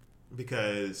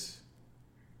 because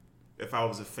if I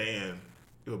was a fan,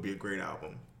 it would be a great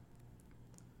album,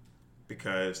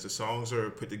 because the songs are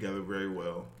put together very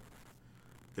well.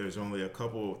 There's only a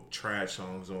couple trash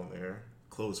songs on there.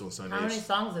 Closed on Sundays. How many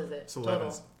songs is it? It's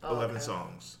 11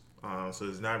 songs. So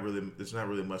there's not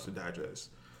really much to digest.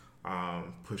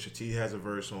 Pusha T has a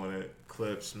verse on it.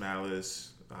 Clips,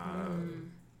 Malice.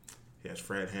 He has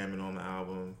Fred Hammond on the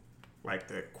album. Like,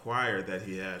 the choir that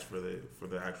he has for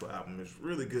the actual album is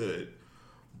really good.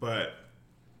 But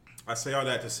I say all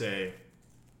that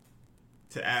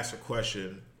to ask a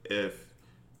question: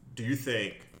 do you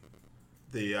think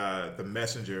the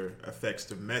messenger affects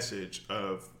the message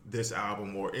of this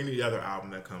album or any other album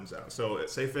that comes out? So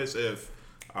say for instance,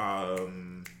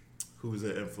 who's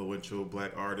an influential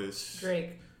black artist?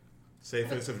 Drake. Say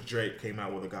for instance, if Drake came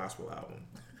out with a gospel album,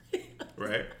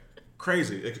 right?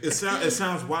 Crazy. It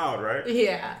sounds wild, right?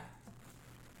 Yeah.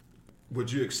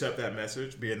 Would you accept that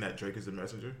message, being that Drake is the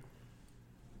messenger?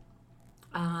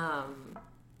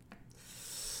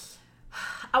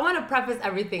 I want to preface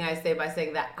everything I say by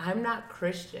saying that I'm not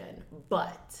Christian,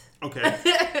 but okay.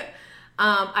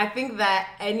 I think that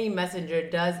any messenger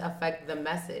does affect the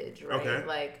message, right? Okay.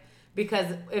 Like,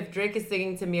 because if Drake is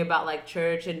singing to me about like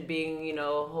church and being,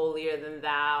 holier than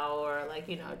thou, or like,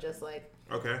 just like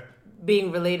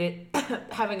being related,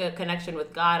 having a connection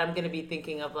with God, I'm going to be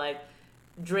thinking of like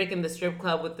Drake in the strip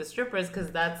club with the strippers,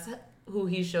 because that's who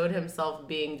he showed himself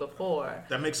being before.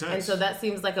 That makes sense. And so that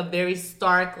seems like a very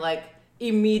stark, like,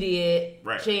 immediate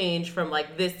change from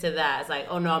like this to that. It's like,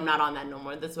 oh no, I'm not on that no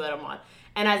more. This is what I'm on.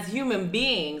 And as human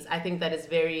beings, I think that it's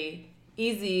very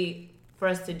easy for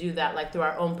us to do that, like through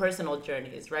our own personal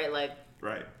journeys, right? Like,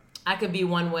 I could be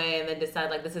one way and then decide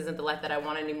like this isn't the life that I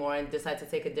want anymore and decide to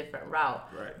take a different route.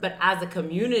 Right. But as a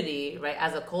community, right,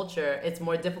 as a culture, it's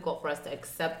more difficult for us to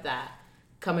accept that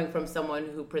coming from someone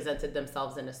who presented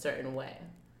themselves in a certain way.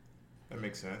 That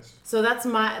makes sense. So that's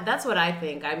what I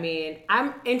think. I mean,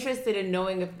 I'm interested in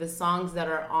knowing if the songs that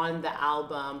are on the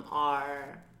album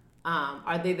are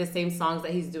they the same songs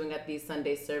that he's doing at these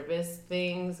Sunday service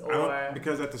things, or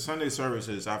because at the Sunday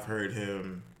services I've heard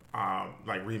him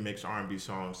like remix R&B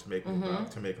songs to make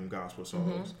them gospel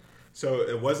songs. So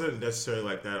it wasn't necessarily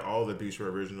like that. All the beats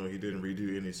were original. He didn't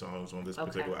redo any songs on this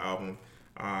particular album.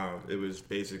 It was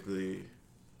basically.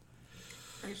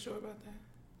 Are you sure about that?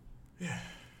 Yeah.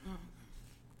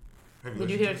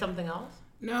 Did you hear something else?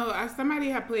 No, somebody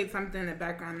had played something in the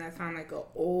background that sounded like an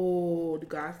old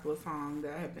gospel song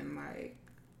that had been like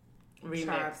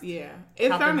remixed. Yeah, it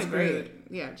sounded great.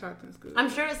 Yeah, chopped and screwed. I'm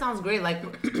sure it sounds great. Like,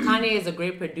 Kanye is a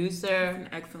great producer. He's an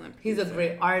excellent producer. He's a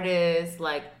great artist.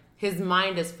 Like, his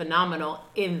mind is phenomenal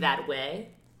in that way.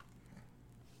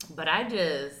 But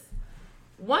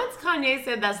Once Kanye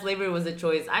said that slavery was a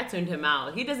choice, I tuned him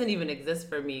out. He doesn't even exist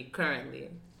for me currently.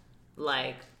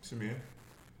 Like, Samir?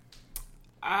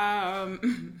 I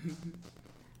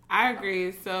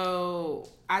agree. So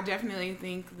I definitely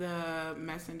think the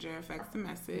messenger affects the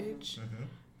message.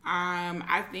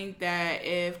 I think that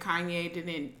if Kanye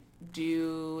didn't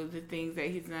do the things that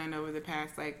he's done over the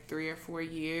past like 3 or 4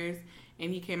 years,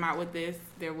 and he came out with this,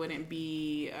 there wouldn't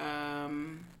be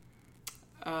the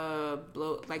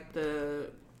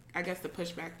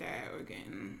pushback that we're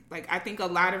getting. Like, I think a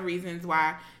lot of reasons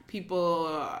why people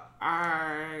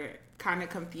are kind of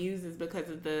confused is because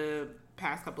of the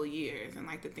past couple of years and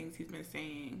like the things he's been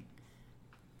saying.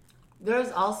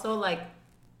 There's also like,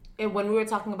 when we were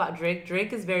talking about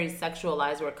Drake is very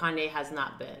sexualized where Kanye has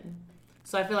not been.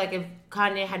 So I feel like if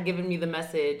Kanye had given me the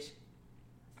message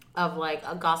of like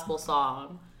a gospel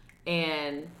song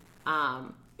and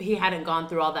he hadn't gone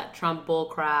through all that Trump bull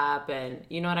crap and,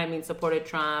 you know what I mean, supported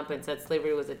Trump and said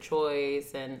slavery was a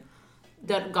choice and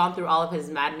gone through all of his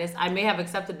madness, I may have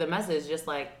accepted the message. Just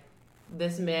like,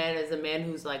 this man is a man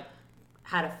who's like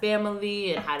had a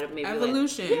family and had a maybe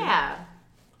evolution. Like, yeah.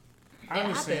 I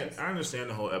understand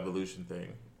the whole evolution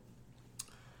thing.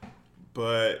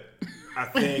 But I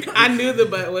think I knew the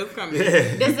butt was coming.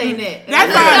 Yeah. This ain't it.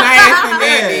 That's all nice and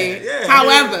dandy. Yeah.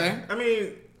 However, I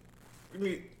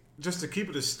mean, just to keep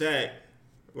it a stack,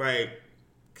 like,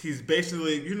 he's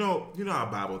basically, you know how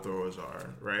Bible throwers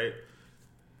are, right?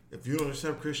 If you don't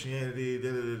accept Christianity,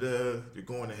 you're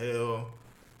going to hell.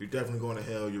 You're definitely going to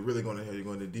hell. You're really going to hell. You're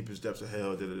going to the deepest depths of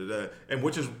hell. And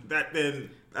which is that then.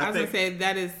 I was going to say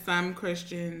that is some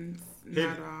Christians,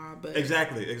 not all, but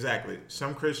Exactly.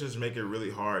 Some Christians make it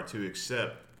really hard to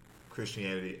accept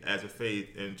Christianity as a faith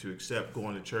and to accept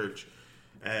going to church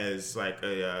as like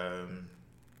a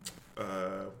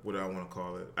what do I want to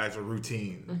call it? As a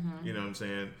routine. Mm-hmm. You know what I'm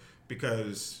saying?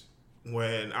 Because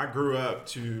when I grew up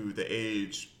to the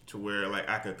age to where like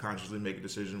I could consciously make a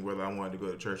decision whether I wanted to go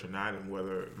to church or not and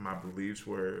whether my beliefs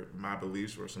were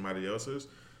somebody else's,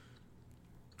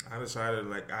 I decided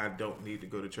like I don't need to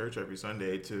go to church every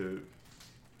Sunday to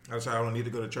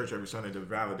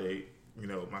validate,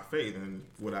 my faith and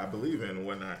what I believe in and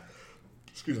whatnot.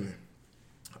 Excuse me.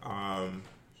 And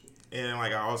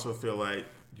like I also feel like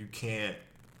you can't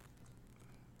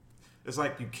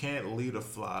lead a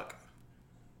flock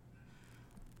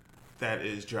that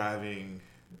is driving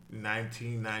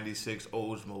 1996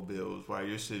 Oldsmobiles while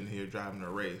you're sitting here driving a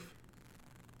Wraith,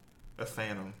 a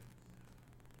Phantom.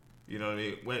 You know what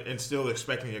I mean? And still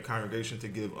expecting your congregation to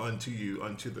give unto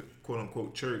the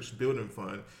quote-unquote church building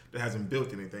fund that hasn't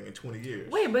built anything in 20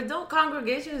 years. Wait, but don't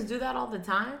congregations do that all the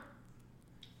time?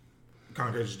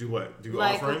 Congregations do what? Do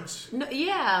like, offerings? No,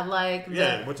 yeah, like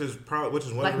which is one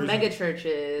like of the reasons. Mega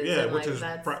churches. Yeah, and which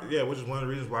like is which is one of the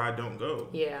reasons why I don't go.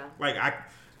 Yeah,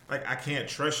 I can't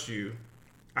trust you.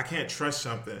 I can't trust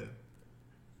something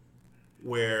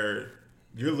where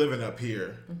you're living up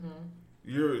here. Mm-hmm.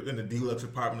 You're in the deluxe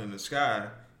apartment in the sky,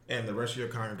 and the rest of your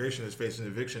congregation is facing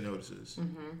eviction notices.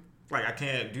 Mm-hmm. Like, I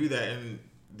can't do that. And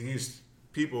these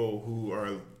people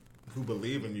who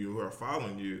believe in you, who are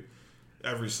following you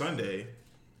every Sunday,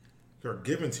 who are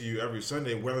given to you every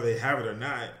Sunday, whether they have it or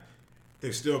not,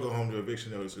 they still go home to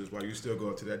eviction notices while you still go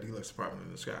up to that deluxe apartment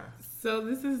in the sky. So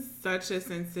this is such a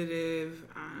sensitive,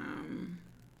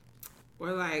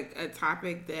 or like a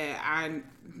topic that I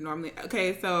normally.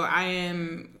 Okay, so I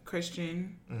am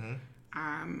Christian.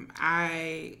 Mm-hmm.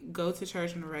 I go to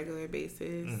church on a regular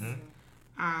basis, mm-hmm.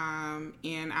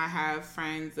 And I have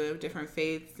friends of different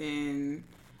faiths and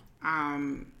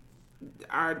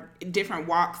are different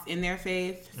walks in their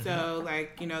faith. Mm-hmm. So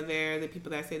like they're the people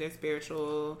that say they're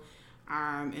spiritual.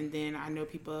 And then I know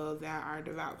people that are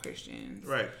devout Christians.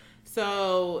 Right.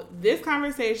 So this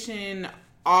conversation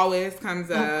always comes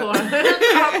up. Of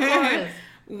course.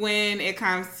 When it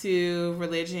comes to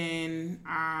religion.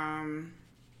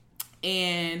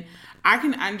 And I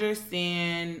can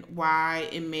understand why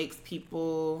it makes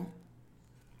people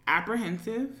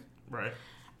apprehensive. Right.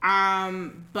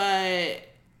 But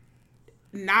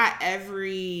not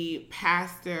every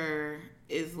pastor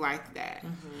is like that.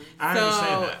 Mm-hmm. I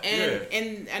understand that.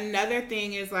 And another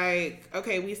thing is like,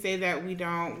 okay, we say that we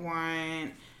don't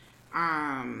want,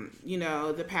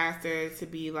 the pastor to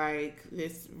be like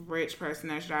this rich person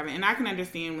that's driving. And I can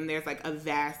understand when there's like a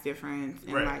vast difference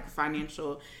in like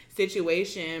financial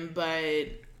situation, but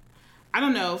I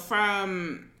don't know,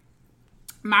 from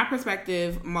my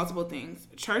perspective, multiple things.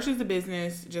 Church is a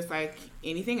business just like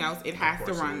anything else. It has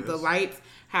to run. The lights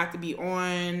have to be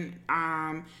on.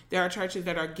 There are churches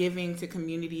that are giving to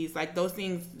communities. Like, those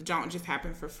things don't just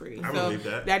happen for free. I believe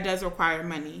that. That does require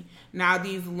money. Now,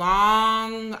 these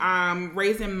long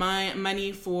raising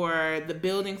money for the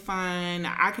building fund,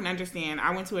 I can understand.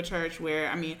 I went to a church where,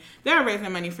 I mean, they were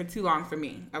raising money for too long for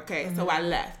me. Okay, so I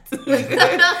left.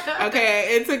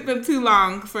 Okay, it took them too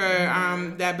long for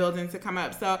that building to come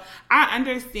up. So I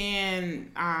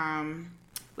understand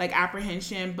like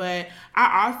apprehension, but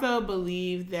I also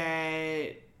believe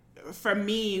that for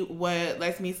me, what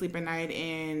lets me sleep at night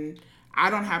and I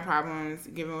don't have problems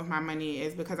giving with my money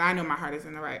is because I know my heart is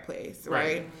in the right place,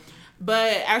 right?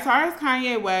 But as far as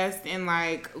Kanye West and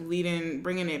like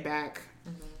bringing it back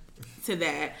to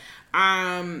that,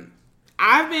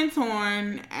 I've been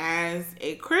torn as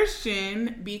a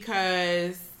Christian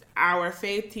because our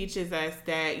faith teaches us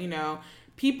that, you know,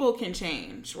 people can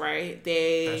change, right?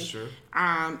 That's true.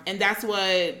 And that's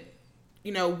what,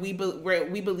 you know, we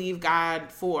believe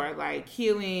God for, like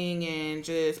healing and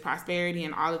just prosperity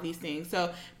and all of these things.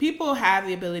 So people have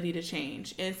the ability to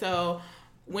change. And so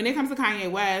when it comes to Kanye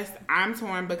West, I'm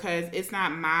torn because it's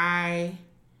not my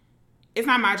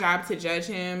job to judge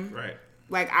him. Right.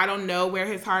 Like, I don't know where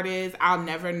his heart is. I'll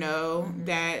never know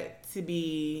that to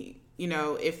be, you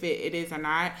know, if it is or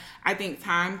not. I think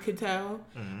time could tell.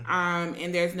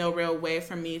 And there's no real way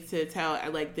for me to tell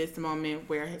at like this moment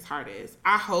where his heart is.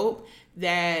 I hope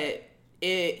that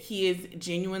he is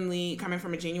genuinely coming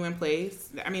from a genuine place.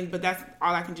 I mean, but that's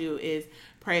all I can do is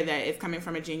pray that it's coming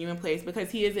from a genuine place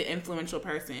because he is an influential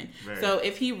person. Right. So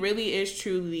if he really is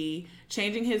truly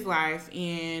changing his life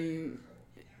and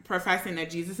professing that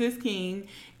Jesus is king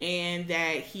and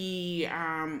that he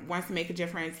wants to make a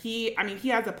difference. He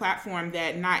has a platform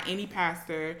that not any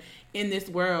pastor in this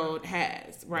world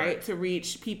has, right? To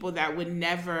reach people that would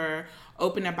never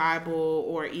open a Bible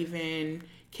or even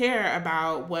care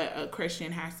about what a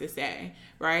Christian has to say,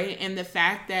 right? And the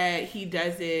fact that he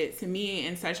does it, to me,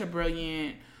 in such a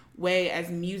brilliant way as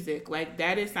music, like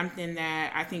that is something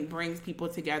that I think brings people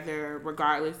together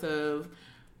regardless of,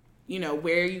 you know,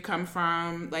 where you come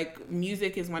from. Like,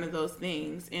 music is one of those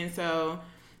things. And so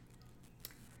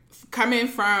coming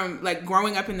from, like,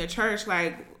 growing up in the church,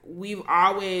 like, we've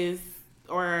always,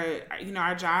 or, you know,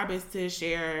 our job is to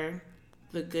share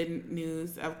the good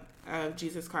news of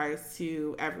Jesus Christ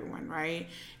to everyone, right?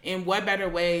 And what better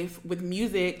way with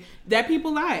music that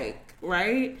people like,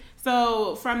 right?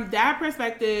 So from that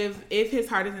perspective, if his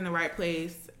heart is in the right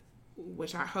place,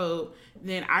 which I hope,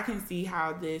 then I can see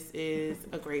how this is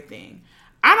a great thing.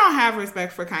 I don't have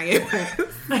respect for Kanye West.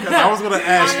 Because I was going to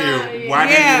ask you, why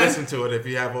did you listen to it if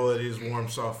you have all of these warm,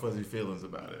 soft, fuzzy feelings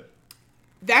about it?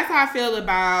 That's how I feel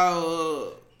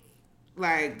about,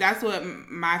 like, that's how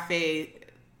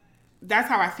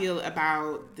I feel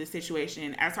about the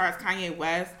situation. As far as Kanye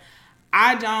West,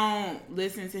 I don't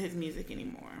listen to his music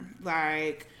anymore.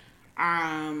 Like,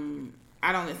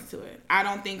 I don't listen to it. I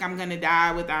don't think I'm going to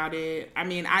die without it. I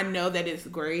mean, I know that it's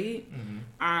great.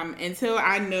 Until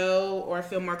I know or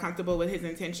feel more comfortable with his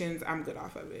intentions, I'm good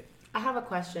off of it. I have a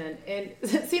question. And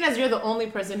seeing as you're the only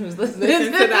person who's listened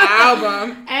to the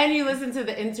album. And you listened to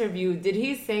the interview, did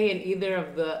he say in either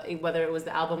of whether it was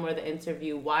the album or the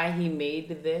interview, why he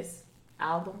made this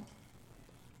album?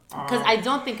 Because I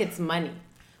don't think it's money,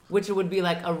 which would be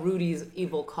like a Rudy's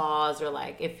evil cause, or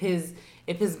like if his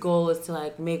goal is to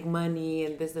like make money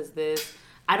and this is this.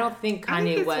 I don't think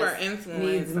Kanye West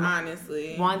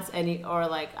wants any, or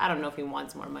like, I don't know if he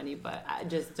wants more money, but I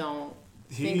just don't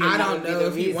think I don't know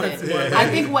if he wants more money. I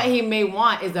think what he may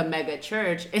want is a mega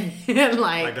church, and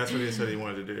like that's what he said he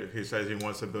wanted to do. He says he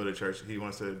wants to build a church. He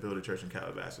wants to build a church in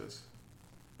Calabasas.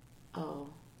 Oh.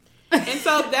 And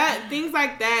so that things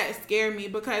like that scare me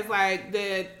because like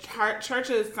the church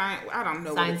of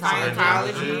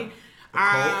Scientology.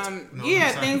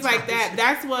 Things like that.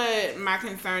 That's what my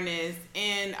concern is.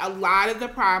 And a lot of the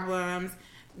problems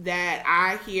that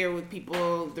I hear with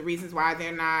people, the reasons why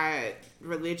they're not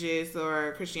religious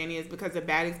or Christianity is because of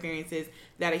bad experiences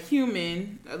that a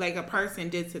human, like a person,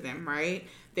 did to them, right?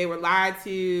 They were lied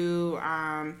to,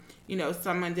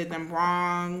 someone did them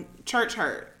wrong, church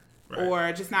hurt, right.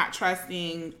 Or just not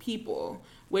trusting people,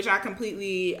 which I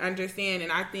completely understand.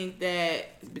 And I think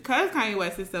that because Kanye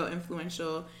West is so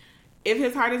influential, if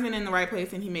his heart isn't in the right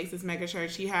place and he makes this mega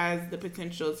church, he has the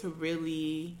potential to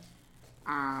really,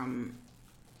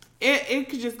 it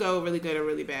could just go really good or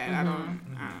really bad. I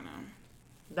don't know.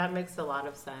 That makes a lot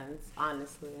of sense,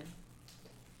 honestly.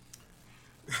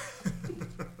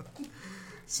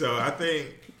 So I think,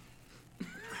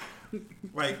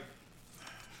 like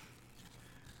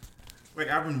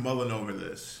I've been mulling over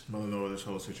this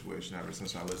whole situation ever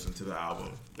since I listened to the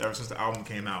album. Ever since the album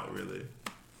came out, really.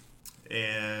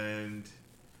 And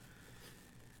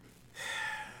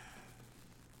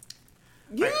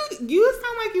you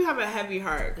sound like you have a heavy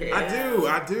heart, Chris.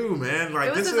 I do, man. Like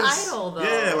it was this his is idol, though.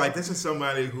 Yeah, like this is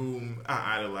somebody whom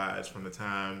I idolized from the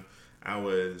time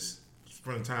freshman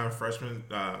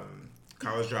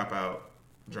college dropout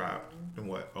dropped in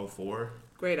what 2004.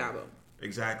 Great album.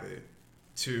 Exactly.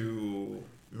 To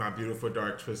My Beautiful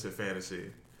Dark Twisted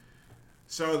Fantasy.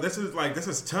 So this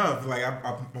is tough. Like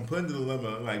I'm put in the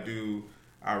dilemma. Like, do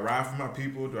I ride for my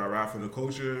people? Do I ride for the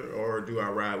culture? Or do I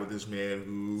ride with this man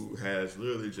who has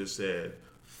literally just said,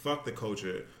 fuck the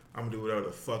culture. I'm gonna do whatever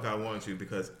the fuck I want to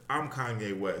because I'm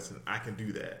Kanye West and I can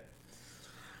do that.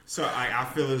 So I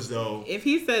feel as though if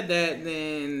he said that,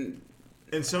 then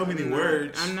in so many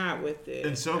words, I'm not with it.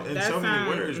 In so many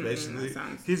words, basically,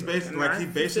 he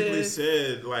basically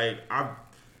said, like, I'm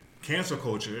cancel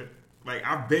culture. Like,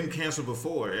 I've been canceled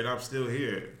before, and I'm still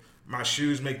here. My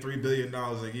shoes make $3 billion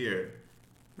a year.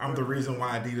 I'm the reason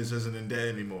why Adidas isn't in debt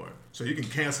anymore. So you can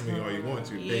cancel me all you want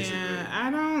to, basically. Yeah,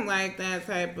 I don't like that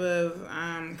type of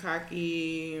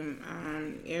cocky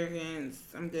arrogance.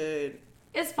 I'm good.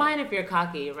 It's fine if you're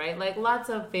cocky, right? Like, lots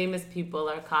of famous people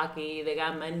are cocky. They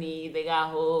got money, they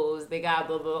got hoes, they got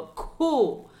blah, blah, blah.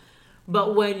 Cool.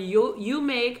 But when you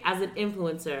make, as an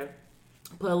influencer,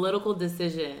 political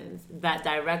decisions that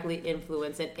directly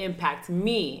influence and impact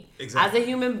me as a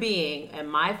human being and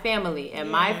my family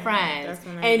and my friends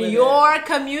and your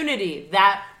community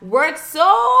that works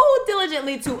so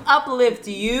diligently to uplift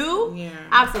you,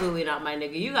 absolutely not, my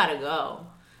nigga. You gotta go.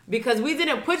 Because we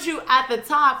didn't put you at the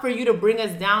top for you to bring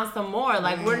us down some more.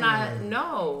 Like, we're not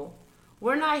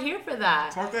here for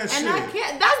that. Talk that and shit. that's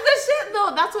the shit,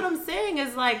 though. That's what I'm saying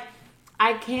is, like,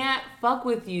 I can't fuck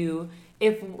with you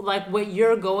if, like, what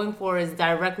you're going for is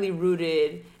directly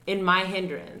rooted in my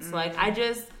hindrance. Like, I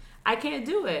can't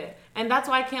do it. And that's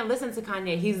why I can't listen to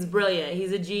Kanye. He's brilliant.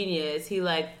 He's a genius. He,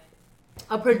 like,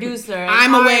 a producer.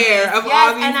 I'm aware of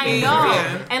all these and things. I know.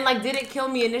 Yeah. And, like, did it kill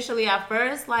me initially at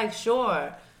first? Like,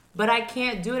 sure. But I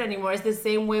can't do it anymore. It's the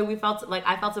same way I felt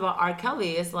about R.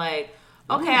 Kelly. It's like,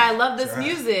 okay, I love this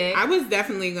music. I was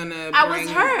definitely gonna. I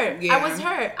was hurt. Yeah. I was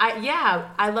hurt.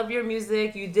 I love your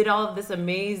music. You did all of this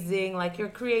amazing, like, you're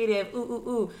creative. Ooh, ooh,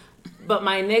 ooh. But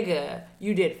my nigga,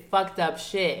 you did fucked up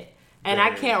shit. And I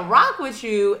can't rock with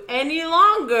you any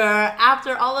longer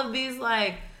after all of these,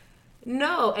 like,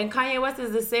 no. And Kanye West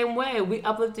is the same way. We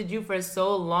uplifted you for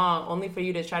so long, only for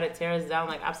you to try to tear us down.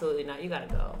 Like, absolutely not. You gotta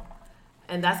go.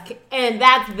 And that's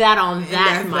that on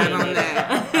that, my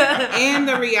nigga. And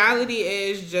the reality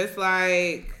is, just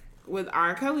like with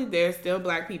R. Kelly, there's still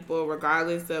black people,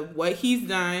 regardless of what he's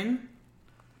done.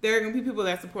 There are gonna be people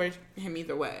that support him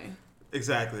either way.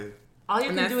 Exactly. All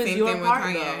you can do is your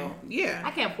part, though. Yeah.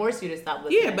 I can't force you to stop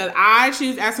listening. Yeah, but I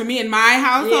choose, as for me in my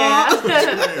household,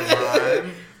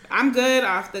 I'm good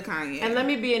off the Kanye. And let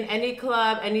me be in any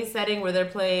club, any setting where they're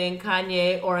playing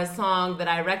Kanye or a song that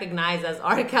I recognize as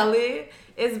R. Kelly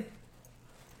is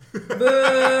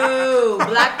boo.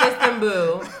 Black fist and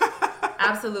boo.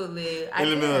 Absolutely. In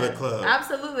the middle of the club.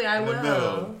 Absolutely, I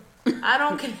will. I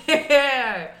don't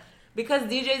care. Because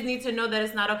DJs need to know that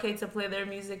it's not okay to play their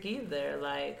music either.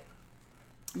 Like,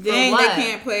 dang, they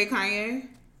can't play Kanye?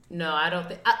 No, I don't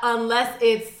think. Unless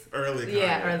it's early Kanye.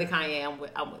 Yeah, early Kanye. I'm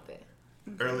with it.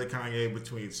 Early Kanye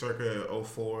between circa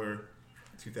 2004,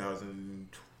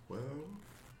 2012,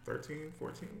 13,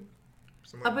 14.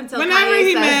 Up until whenever Kanye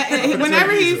he met,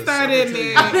 whenever he started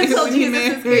married, up until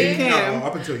Jesus is Kim. No,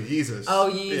 up until Yeezus.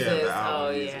 Oh, Yeezus.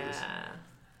 Yeezus. Yeah.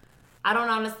 I don't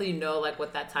honestly know, like,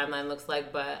 what that timeline looks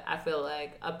like, but I feel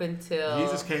like up until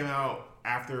Yeezus came out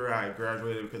after I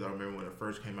graduated, because I remember when it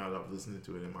first came out, I was listening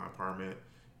to it in my apartment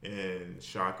in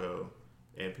Chaco,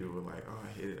 and people were like, "Oh, I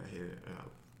hate it." And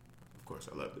of course,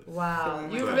 I loved it. Wow,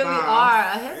 you really are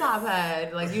a hip hop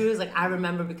head. Like, you was like, I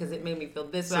remember because it made me feel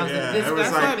this way. I was like, this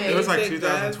it was like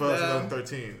 2012,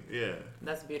 2013. Yeah,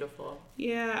 that's beautiful.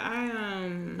 Yeah,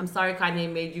 I'm sorry Kanye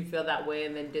made you feel that way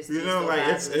and then dissed you know, so like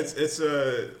badly. it's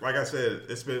like I said,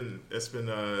 it's been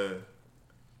a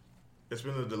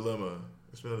dilemma.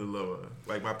 It's been a dilemma.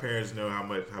 Like, my parents know how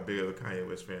big of a Kanye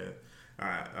West fan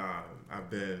I've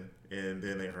been, and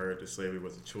then they heard that slavery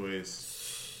was a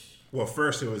choice. Well,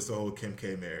 first it was the whole Kim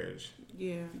K marriage.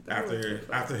 Yeah.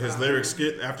 After his lyrics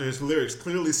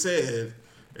clearly said,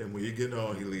 "And when you get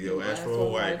on, he leave your ass for a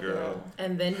white girl."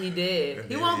 And then he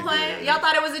did. He won't play. Y'all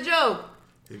thought it was a joke.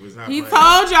 He was not. He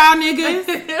told y'all niggas.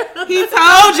 He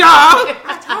told y'all.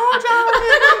 I told y'all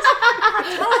niggas.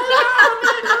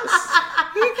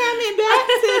 He coming back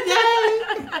today.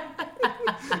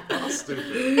 I'm stupid.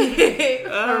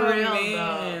 For real,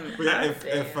 man. But yeah,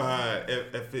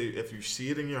 if you see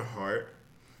it in your heart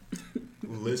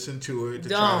listen to it to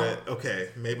Don't. try to. Okay,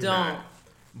 maybe Don't. not.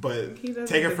 But He doesn't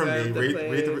take it from me. deserve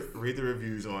the Read the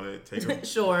reviews on it. Take it.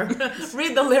 Sure.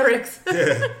 Read the lyrics.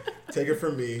 Yeah, take it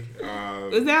from me.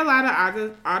 Is there a lot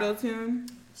of auto tune?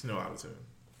 It's no auto tune.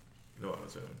 No auto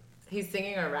tune. He's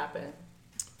singing or rapping?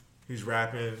 He's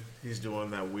rapping. He's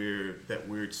doing that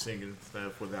weird singing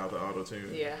stuff without the auto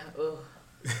tune. Yeah. Ugh.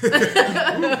 You're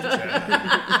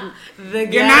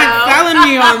not selling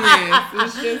me on this.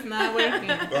 It's just not working.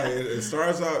 Like it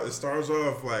starts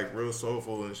off like real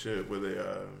soulful and shit. With a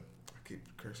I keep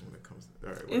cursing when it comes.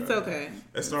 All right, It's okay.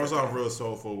 It starts off real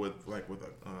soulful with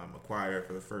a choir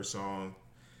for the first song,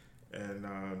 and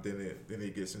then he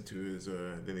gets into his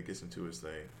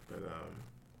thing.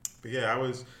 But yeah, I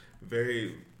was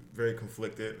very very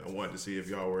conflicted. I wanted to see if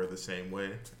y'all were the same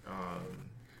way.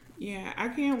 Yeah, I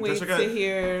can't wait to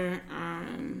hear.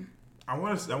 I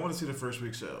want to see the first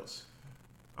week sales.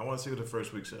 I want to see what the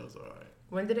first week sales are like.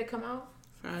 When did it come out?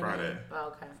 Friday. Oh,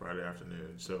 okay. Friday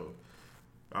afternoon. So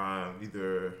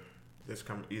either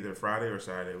Friday or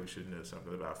Saturday we should know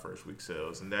something about first week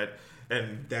sales, and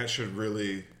that should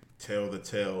really tell the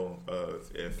tale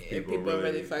of if people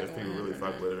really fuck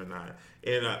with it or not.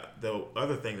 And the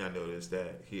other thing I noticed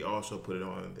that he also put it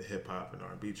on the hip hop and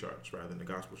R&B charts rather than the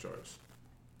gospel charts.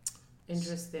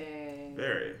 Interesting.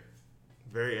 Very,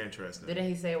 very interesting. Didn't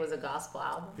he say it was a gospel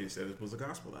album? He said it was a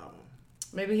gospel album.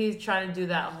 Maybe he's trying to do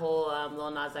that whole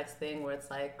Lil Nas X thing where it's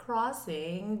like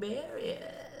crossing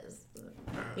barriers.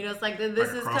 It's like this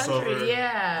is crossover. country.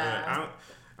 Yeah.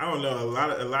 I don't know.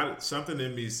 A lot of something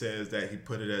in me says that he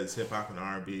put it as hip hop and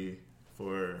R&B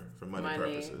for money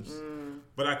purposes.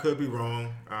 But I could be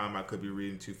wrong. I could be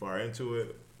reading too far into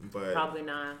it. But probably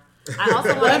not. I also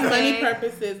want What to money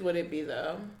purposes would it be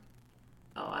though?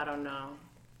 Oh, I don't know.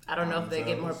 I don't know if they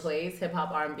get more plays. Hip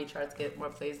hop R&B charts get more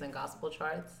plays than gospel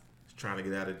charts. Trying to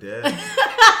get out of debt. The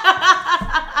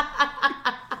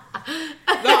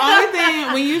only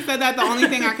thing when you said that, the only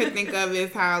thing I could think of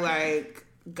is how like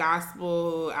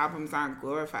gospel albums aren't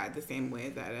glorified the same way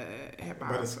that a hip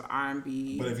hop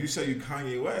R&B. But if you say you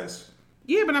Kanye West.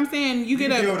 Yeah, but I'm saying you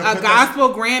get a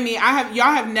gospel Grammy.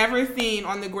 Y'all have never seen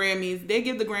on the Grammys. They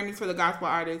give the Grammys for the gospel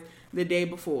artists the day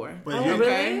before. But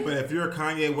really? But if you're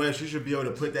Kanye West, you should be able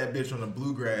to put that bitch on the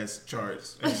bluegrass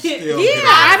charts. And still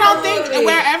I don't think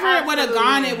wherever it would have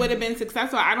gone, it would have been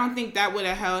successful. I don't think that would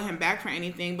have held him back for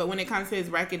anything. But when it comes to his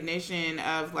recognition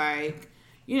of like,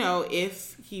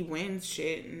 if he wins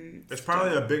shit, and it's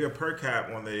probably a bigger per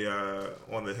cap on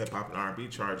the hip hop and R&B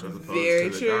charts as opposed to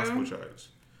the gospel charts.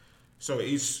 So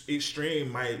each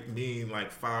stream might mean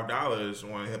like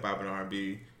 $5 on hip hop and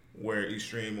R&B, where each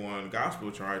stream on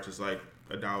gospel charts is like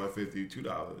 $1.50,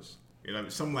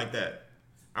 $2. Something like that.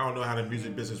 I don't know how the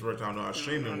music business works. I don't know how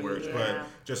streaming works, but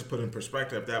just to put in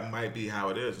perspective, that might be how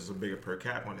it is. It's a bigger per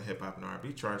cap on the hip hop and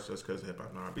R&B charts, just because the hip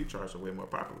hop and R&B charts are way more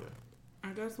popular.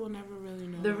 I guess we'll never really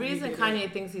know. The reason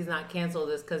Kanye thinks he's not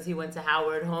canceled is because he went to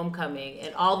Howard Homecoming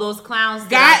and all those clowns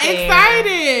got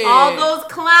excited. All those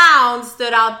clowns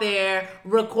stood out there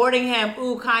recording him.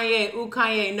 Ooh,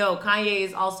 Kanye. No, Kanye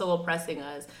is also oppressing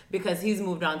us because he's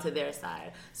moved on to their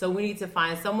side. So we need to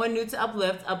find someone new to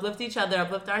uplift each other,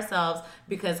 uplift ourselves,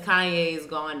 because Kanye is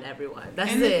gone, everyone. That's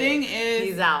it. And the thing is,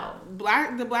 he's out.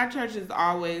 The black church is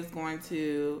always going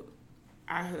to,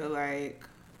 I feel like,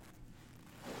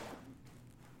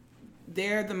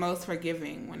 they're the most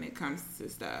forgiving when it comes to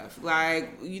stuff.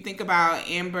 Like, you think about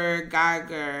Amber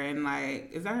Geiger and,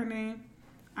 like, is that her name?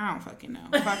 I don't fucking know.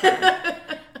 Fuck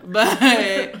her.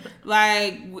 But,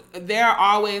 like, they're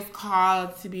always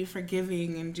called to be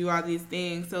forgiving and do all these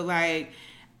things. So, like,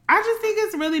 I just think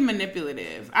it's really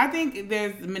manipulative. I think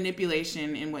there's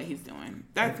manipulation in what he's doing.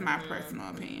 That's my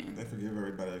personal opinion. They forgive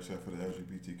everybody except for the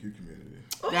LGBTQ community.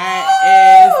 That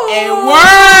is a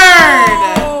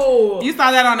word. You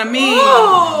saw that on a meme.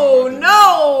 Oh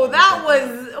no, that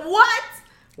was what?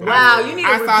 Wow, you need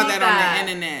to repeat I saw that on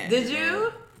the internet. Did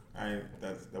you?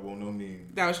 That won't know me.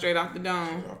 That was straight off the dome.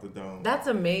 Straight off the dome. That's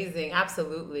amazing,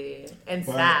 absolutely, and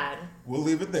sad. We'll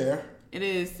leave it there. It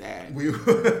is sad. We will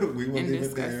leave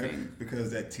it there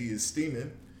because that tea is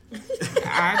steaming.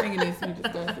 I think it needs to be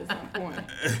discussed at some point.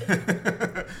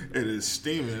 It is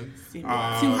steaming. Too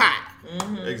hot.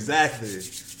 Mm-hmm. Exactly.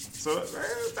 So that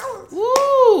was.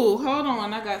 Woo! Hold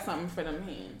on, I got something for them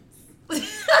hands.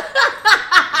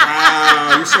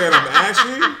 Wow, you said I'm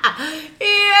ashy?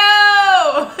 Ew!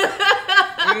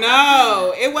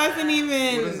 No, it wasn't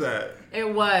even. What is that?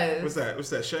 It was. What's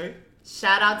that, Shay?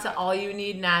 Shout out to All You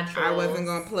Need Naturals. I wasn't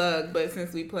gonna plug, but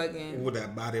since we plug in, With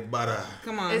that body butter.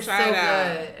 come on, It's try so it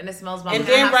out. good, and it smells bomb. And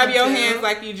then rub your hands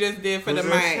like you just did for the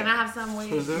mic. Can I have some? Wait.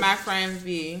 Who's this? My friend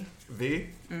V. V?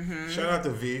 Mm-hmm. Shout out to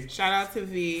V. Shout out to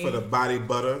V. For the body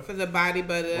butter. For the body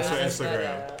butter. What's her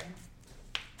Instagram?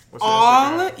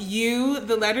 All you,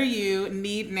 the letter U,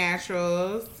 need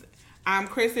naturals.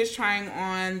 Chris is trying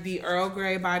on the Earl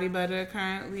Grey body butter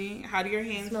currently. How do your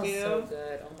hands feel? So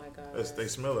good. Oh my god. They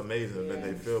smell amazing, and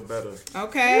they feel better.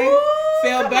 Okay.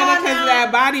 Feel better because of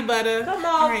that body butter. Come on,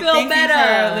 all right, feel thank better.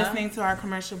 You for listening to our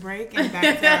commercial break and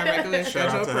back to our regular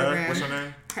schedule program. Her. What's her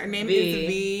name? Her name is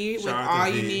V with All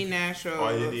You Need Naturals.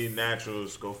 All You Need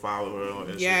Naturals. Go follow her on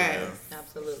Instagram. Yes.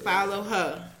 Absolutely. Follow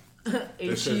her.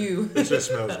 It just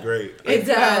smells great. It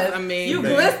does. Amazing. You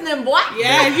glistening, boy.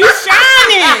 Yeah, you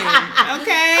shining.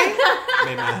 Okay.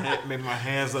 Made my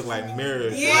hands look like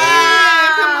mirrors. Yeah,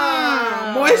 come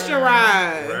on.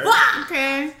 Moisturize. Right?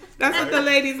 Okay. That's what the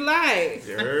ladies like.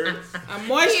 You heard? A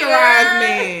moisturized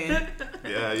man.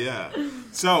 Yeah.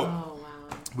 So,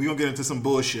 we're going to get into some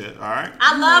bullshit, all right?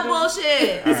 I love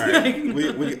bullshit. All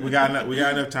right. We got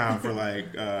enough time for like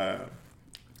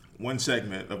one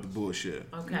segment of the bullshit.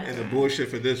 Okay. And the bullshit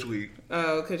for this week.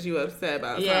 Oh, because you upset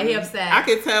about something. Yeah, he upset. I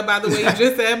could tell by the way you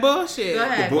just said bullshit. Go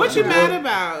ahead. What you mad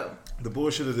about? The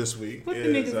bullshit of this week. What the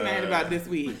niggas mad about this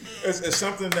week? It's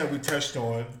something that we touched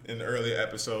on in the earlier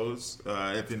episodes.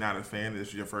 If you're not a fan, this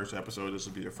is your first episode. This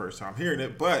will be your first time hearing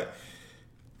it. But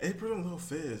April and Lil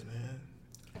Fizz, man.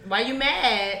 Why you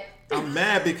mad? I'm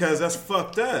mad because that's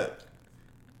fucked up.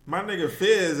 My nigga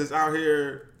Fizz is out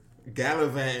here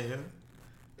gallivanting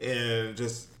and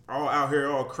just all out here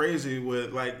all crazy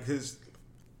with like this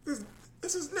is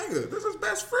his nigga. This is his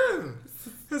best friend.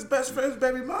 His best friend's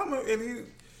baby mama, and he.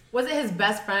 Was it his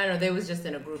best friend or they was just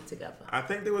in a group together? I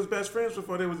think they was best friends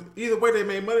before they was. Either way, they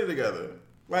made money together.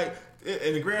 Like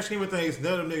in the grand scheme of things,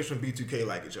 none of them niggas from B2K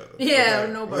like each other. Yeah,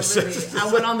 okay? no, but really,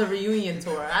 I went on the reunion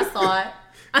tour. I saw it.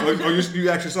 You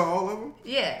actually saw all of them?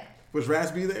 Yeah. Was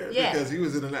Raspy there? Yeah. Because he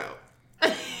was in and out.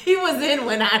 He was in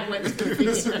when I went to the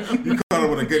reunion. You caught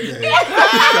him on a good day.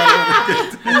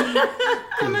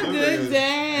 On a good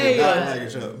day. They not like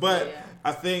each other. But yeah.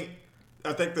 I think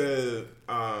the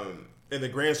in the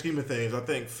grand scheme of things, I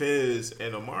think Fizz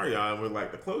and Omarion were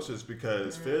like the closest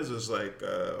because Fizz is like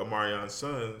Omarion's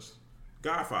son's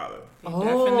godfather.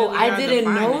 Oh, I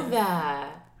didn't know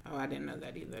that. Oh, I didn't know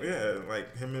that either. Yeah,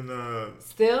 like him and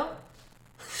Still?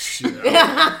 Shit,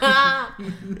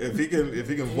 if he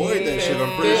can void that shit,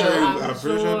 I'm pretty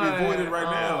sure he'll be voided right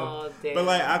now. Damn. But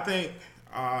like I think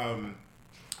I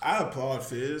applaud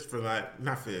Fizz for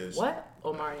not Fizz. What?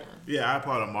 Omarion. Yeah, I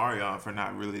applaud Omarion for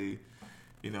not really,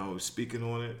 speaking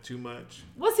on it too much.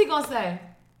 What's he gonna say?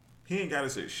 He ain't gotta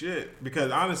say shit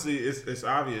because honestly, it's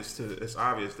obvious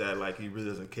that like he really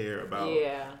doesn't care about.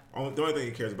 Yeah. The only thing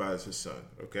he cares about is his son.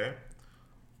 Okay.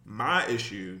 My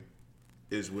issue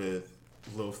is with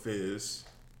Lil Fizz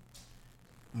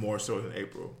more so than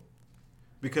April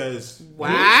because wow.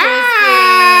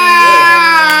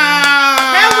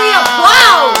 Can we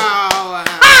applaud?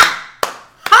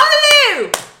 Hallelujah!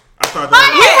 I thought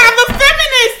we have a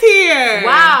feminist here.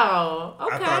 Wow.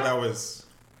 Okay. I thought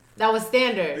that was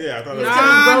standard. Yeah, I thought that was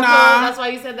bro nah. code. That's why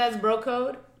you said that's bro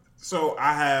code. So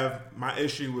I have my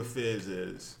issue with Fizz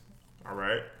is, all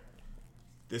right.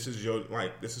 This is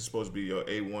supposed to be your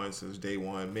A1 since day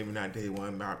one. Maybe not day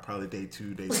one, probably day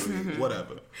 2, day 3,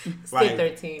 whatever. Stay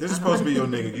 13. This is supposed to be your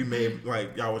nigga. You made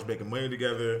y'all was making money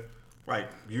together. Like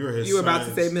you're his. You were about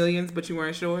to say millions, but you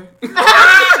weren't sure.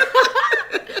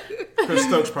 Chris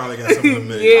Stokes probably got some of the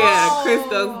millions. Yeah, Chris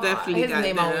Stokes definitely got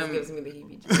his name them. always gives me the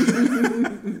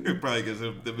heebie-jeebies. He probably gives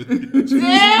him the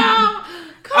Damn.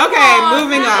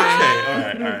 Moving on.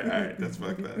 Okay, all right. That's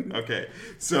fucked up. Okay,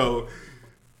 so.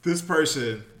 This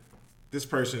person,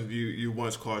 you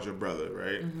once called your brother,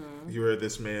 right? Mm-hmm. You were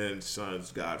this man's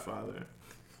son's godfather.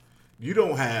 You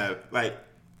don't have, like,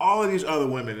 all of these other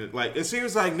women. Like, it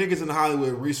seems like niggas in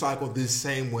Hollywood recycle these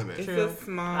same women. It's so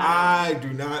small. I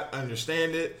do not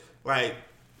understand it. Like,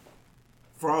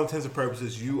 for all intents and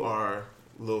purposes, you are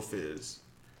Lil Fizz.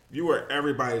 You were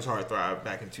everybody's heartthrob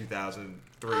back in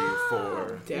 2003,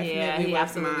 4. Definitely yeah, he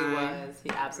absolutely mine. was. He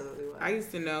absolutely was. I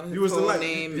used to know his whole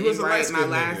name and write my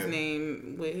last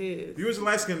name with his. You was a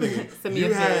light skinned nigga.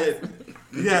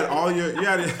 you had all your. You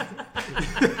had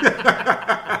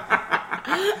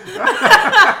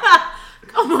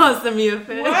Come on, Samia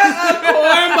Fizz. What a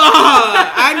cornball!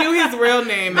 I knew his real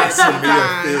name at the time.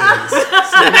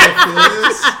 Samia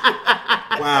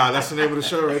Fizz. Wow, that's the name of the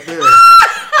show right there.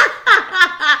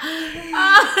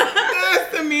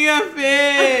 That's Samia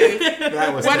Fizz. That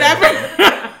was whatever.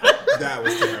 Terrible. That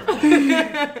was terrible.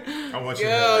 I want you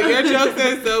to know. Your jokes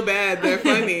are so bad. They're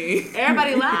funny.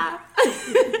 Everybody laugh.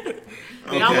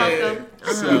 Okay. Y'all welcome.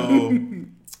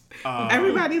 So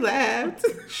Everybody laughed.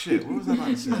 Shit, what was I about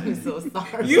to say? I'm so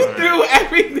sorry. You threw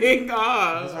everything What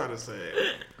was off. I about to say?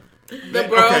 The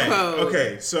bro code.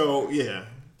 Okay, so yeah.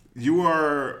 You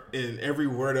are in every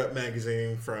Word Up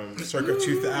magazine from circa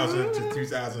 2000 to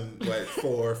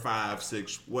 2004, 5,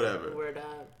 6, whatever. Word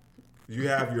up. You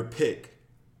have your pick.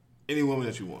 Any woman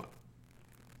that you want.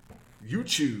 You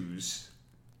choose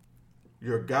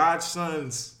your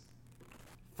godson's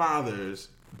father's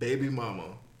baby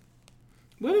mama.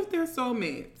 What if they're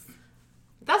soulmates?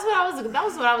 That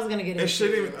was what I was gonna get into. It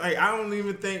shouldn't even, like, I don't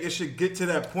even think it should get to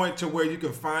that point to where you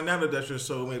can find out that that's your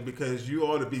soulmate, because you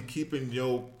ought to be keeping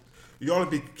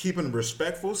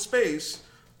respectful space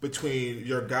between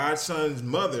your godson's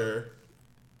mother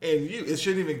and you. It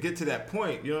shouldn't even get to that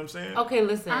point. You know what I'm saying? Okay,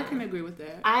 listen. I can agree with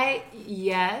that.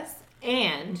 Yes,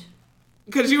 and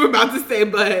Because you were about to say,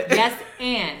 but. yes,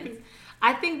 and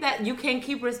I think that you can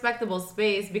keep respectable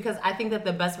space, because I think that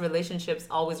the best relationships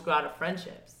always grow out of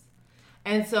friendships.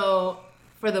 And so,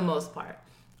 for the most part.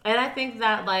 And I think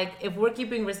that, like, if we're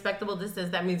keeping respectable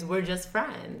distance, that means we're just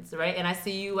friends, right? And I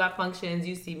see you at functions,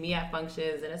 you see me at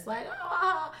functions, and it's like,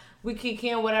 we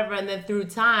can whatever. And then through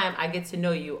time, I get to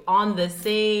know you on the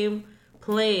same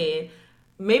plane.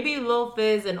 Maybe Lil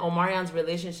Fizz and Omarion's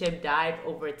relationship died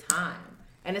over time.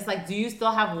 And it's like, do you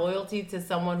still have loyalty to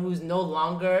someone who's no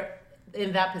longer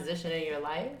in that position in your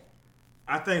life?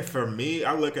 I think for me,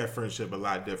 I look at friendship a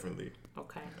lot differently.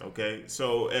 Okay,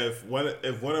 so if one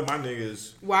of my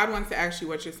niggas, Wad wants to ask you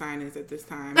what your sign is at this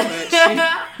time,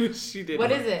 but she didn't.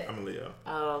 What is it? I'm a Leo.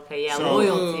 Oh, okay, yeah, So-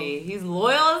 loyalty. He's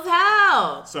loyal as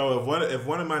hell. So if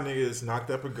one of my niggas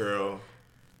knocked up a girl,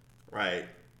 right?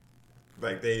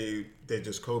 Like they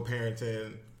just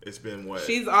co-parenting. It's been what?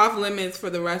 She's off limits for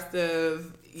the rest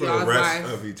of For y'all's the rest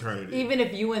life. of eternity. Even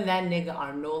if you and that nigga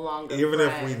are no longer Even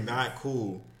if friends. we not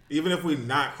cool. I'm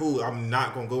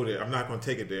not gonna go there. I'm not gonna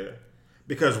take it there.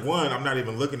 Because one, I'm not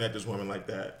even looking at this woman like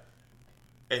that.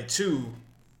 And two,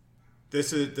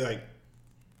 this is like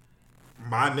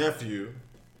my nephew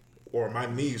or my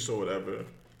niece or whatever.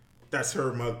 That's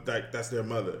her mother. Like, that's their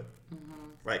mother. Mm-hmm.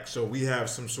 Like, so we have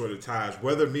some sort of ties,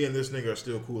 whether me and this nigga are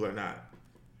still cool or not.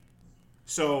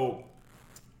 So,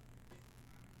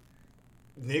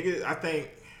 nigga, I think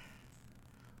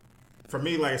for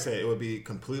me, like I said, it would be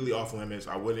completely off limits.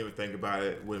 I wouldn't even think about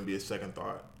it. Wouldn't be a second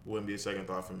thought. Wouldn't be a second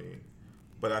thought for me.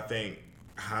 But I think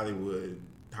Hollywood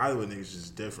niggas is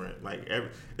just different. Like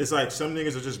it's like some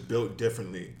niggas are just built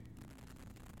differently,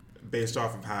 based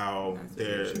off of how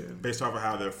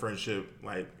their friendship,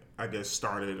 like, I guess,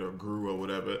 started or grew or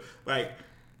whatever. Like,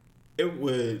 it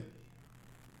would,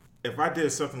 if I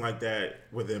did something like that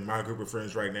within my group of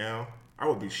friends right now, I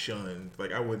would be shunned.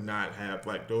 Like, I would not have,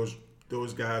 like, those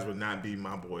guys would not be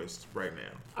my boys right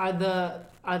now. Are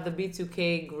the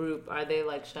B2K group, are they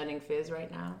like shunning Fizz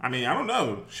right now? I mean, I don't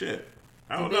know. Shit.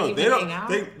 I don't Do they know. even They don't. hang out?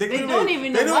 They They don't don't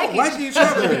even They don't like like each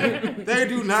other. They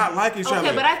do not like each other.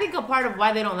 Okay, but I think a part of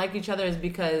why they don't like each other is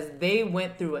because they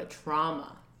went through a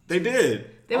trauma. They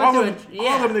did. They went all through them,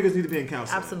 yeah. all them niggas need to be in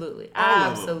counseling. Absolutely. All of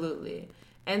them. Absolutely.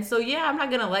 And so, yeah, I'm not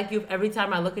going to like you if every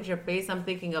time I look at your face, I'm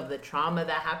thinking of the trauma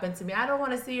that happened to me. I don't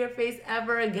want to see your face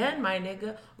ever again, my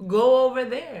nigga. Go over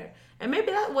there. And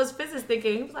maybe that was Fizz's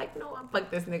thinking. He was like, no, I'm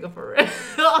fuck this nigga for real.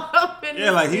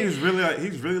 Yeah, like he's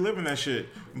really living that shit.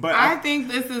 But I think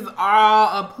this is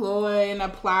all a ploy and a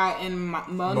plot in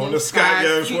Mona Scott,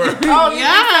 Scott's. yes, word. Oh,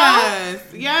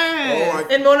 yes.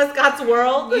 In Mona Scott's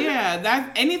world? Yeah,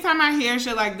 that's anytime I hear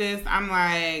shit like this, I'm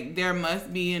like, there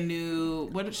must be a new.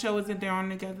 What show is it they're on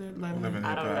together? Love and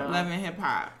I don't Hip Hop. know. Love and Hip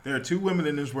Hop. There are two women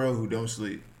in this world who don't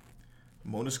sleep: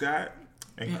 Mona Scott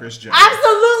and Kris Jenner.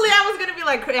 Absolutely. I was going to be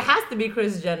like, it has to be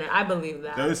Kris Jenner. I believe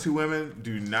that. Those two women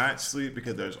do not sleep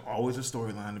because there's always a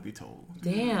storyline to be told.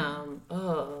 Damn.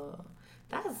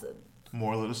 That's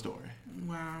Moral of the story.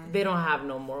 Wow. they don't have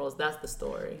no morals. That's the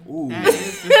story. Ooh, That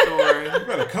is the story. you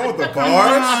better come with the Come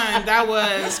bars. on, that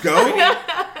was. Let's go. You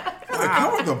better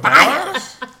come with the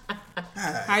bars.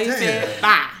 How you say it?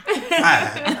 Bye.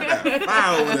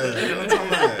 Fire over there. You know what I'm talking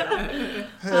about?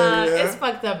 Hell yeah. It's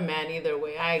fucked up, man. Either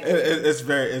way, I agree. It's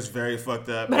very fucked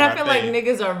up. But I feel like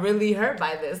niggas are really hurt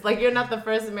by this. Like, you're not the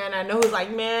first man I know who's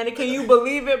like, man, can you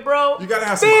believe it, bro? You gotta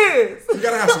have some. Fizz. You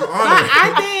gotta have some honor.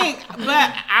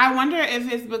 But I wonder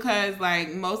if it's because,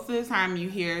 like, most of the time you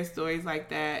hear stories like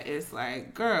that, it's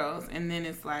like girls, and then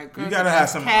it's like girls. You gotta have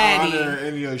some catty. honor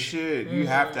in your shit. You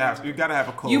have to have. You gotta have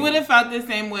a code. You would have felt the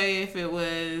same way if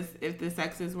if the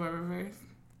sexes were reversed.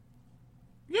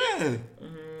 Yeah.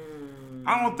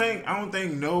 I don't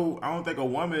think a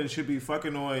woman should be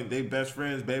fucking on their best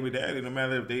friend's baby daddy, no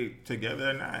matter if they together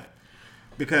or not,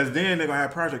 because then they're gonna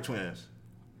have project twins.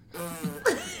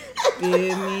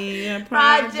 Give me a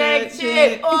Project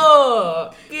chick. Oh,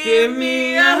 give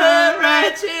me a hood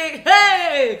rat chick.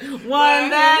 Hey, one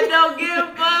that don't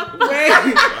give up. Wait,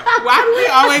 why do we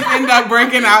always end up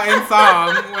breaking out in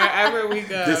song wherever we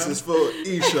go? This is for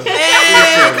Isha.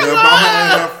 Isha, your mama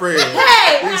and her friend.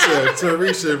 Isha,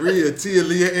 Teresa, Rhea, Tia,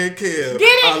 Leah, and Kim. Get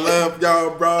it? I love y'all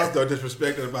bras. Don't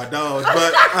disrespect my dogs,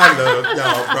 but I love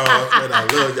y'all bras, and I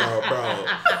love y'all bras.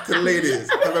 To the ladies,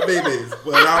 to my babies,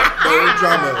 without no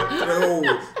drama. Come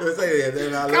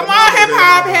on,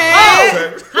 hip-hop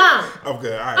head. I'm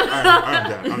good. All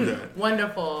right, I'm done.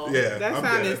 Wonderful. Yeah, That I'm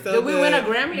sounded good. so Did good. we win a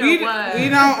Grammy or what? We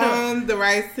don't own the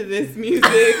rights to this music.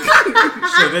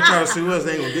 Shit, they trying to sue us,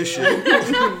 they ain't gonna get shit.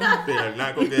 They're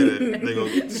not gonna get it. They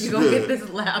gonna get You gonna get this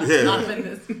laptop in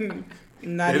this.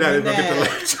 Not They're not even even gonna get the that.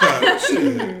 laptop.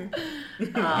 Shit.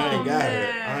 I ain't got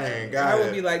it. I ain't got I it.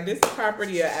 would be like, this is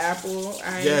property of Apple.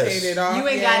 I ain't Yes. paid it off You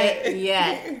ain't yet. got it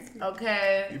yet.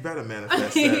 Okay. You better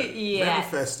manifest that.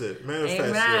 Yes. Manifest it. Manifest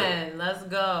Amen. Let's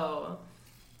go.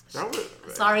 it. That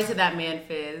would, Sorry to that man,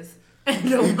 Fizz.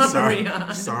 Don't worry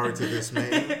on. sorry to this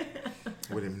man.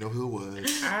 Wouldn't even know who it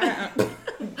was.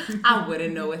 I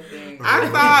wouldn't know a thing. I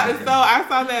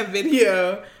saw that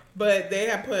video, but they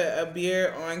had put a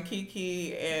beer on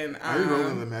Kiki and Are you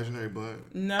rolling an imaginary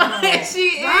blunt? no.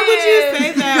 She Why is. would you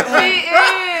say that? She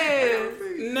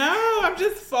is. No, I'm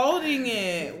just folding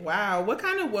it. Wow, what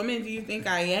kind of woman do you think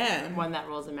I am? One that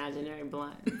rolls imaginary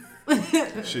blunt.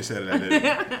 She said it, I did.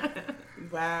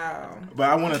 Wow. But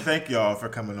I want to thank y'all for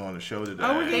coming on the show today.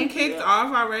 Oh, we're getting kicked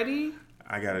off already?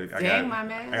 I gotta my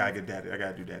man. I gotta get daddy. I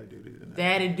gotta do daddy duty tonight.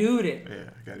 Daddy duty. Yeah, I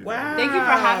gotta do Wow. daddy. Thank you for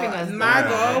having us. My Yeah,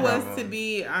 goal no was problem. to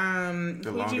be The who'd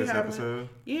you longest have? episode.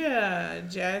 Yeah,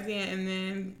 Jazzy and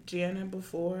then Jana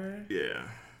before. Yeah.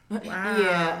 Wow.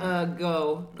 Yeah,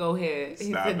 go ahead. He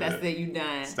Stop said that's it. it, you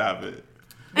done. Stop it.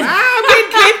 Wow, I'm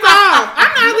getting kicked off.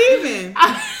 I'm not leaving.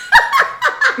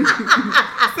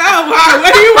 So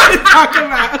what do you want to talk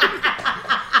about?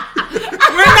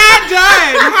 We're not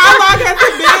done. How long has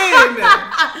it been?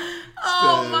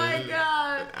 Oh my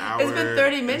god. It's been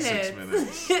 30 and minutes. 6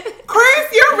 minutes.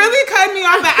 Chris, you're really cutting me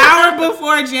off an hour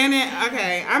before Janet.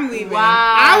 Okay, I'm leaving.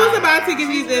 Wow. I was about to give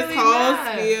you She's this really whole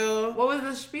mad. spiel. What was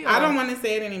the spiel? I don't want to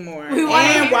say it anymore. We wanna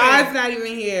And hear Wad's it. not even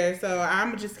here, so I'm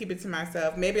gonna just keep it to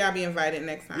myself. Maybe I'll be invited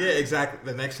next time. Yeah,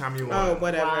 exactly. The next time you want. Oh,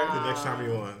 whatever. Wow. The next time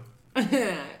you want.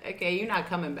 Okay, you're not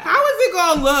coming back. How is it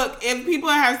gonna look if people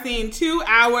have seen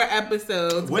 2-hour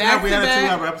episodes? When back have we to had a back?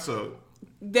 2-hour episode?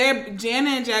 Jana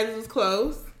and Jazzy was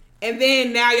close. And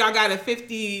then now y'all got a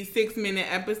 56-minute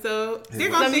episode.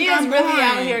 They're gonna think Samia's I'm really boring.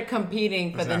 out here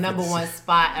competing for Is the that number 56? one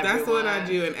spot. That's what I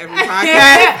everyone. do in every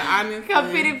podcast. Honestly.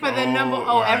 Competing for the number. Oh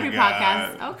Oh, my every God.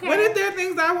 podcast. Okay. What if there are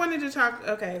things I wanted to talk?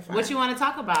 Okay, fine. What you want to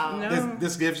talk about? No.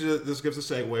 This gives a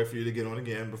segue for you to get on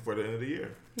again before the end of the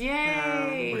year.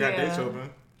 Yay! We got dates open.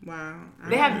 Wow.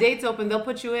 They have dates open. They'll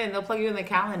put you in. They'll plug you in the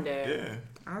calendar. Yeah.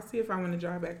 I'll see if I want to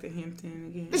drive back to Hampton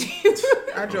again.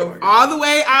 I Oh drove my God. all the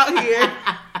way out here.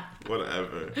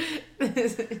 Whatever.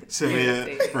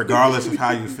 Samia, regardless of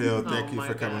how you feel, thank Oh you my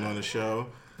for coming God. on the show.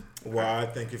 Why?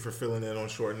 Thank you for filling in on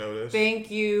short notice. Thank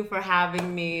you for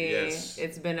having me. Yes.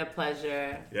 It's been a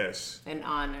pleasure, Yes. an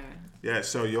honor. Yeah,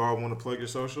 so y'all want to plug your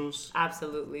socials?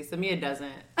 Absolutely. Samia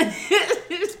doesn't. I'm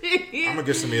going to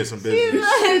get Samia some business.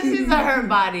 She's a hurt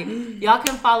body. Y'all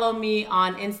can follow me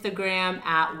on Instagram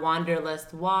at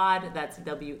Wanderlustwad. That's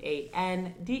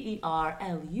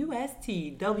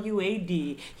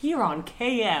WANDERLUSTWAD here on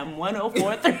KM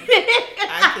 1043.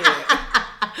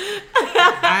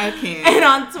 I can't. And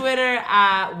on Twitter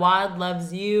at Wad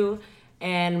Loves You.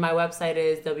 And my website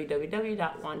is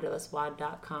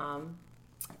www.wanderlustwad.com.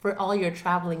 For all your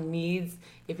traveling needs,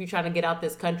 if you're trying to get out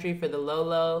this country for the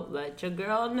Lolo, let your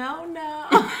girl know.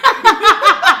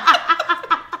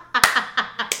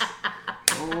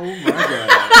 Oh my God.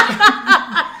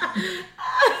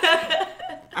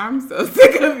 I'm so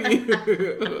sick of you.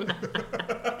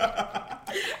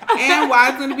 And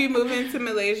Wad's going to be moving to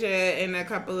Malaysia in a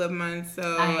couple of months, so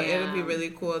it'll be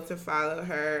really cool to follow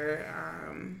her.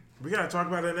 We got to talk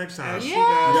about it next time. As she You goes.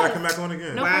 got to come back on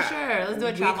again. No, Wow. for sure. Let's do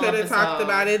a We travel could have talked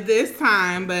about it this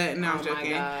time, but no, I'm Oh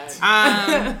joking. my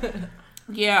God.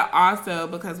 Yeah, also,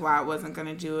 because Wad wasn't going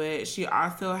to do it, she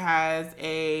also has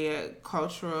a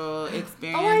cultural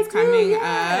experience coming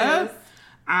up.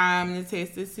 The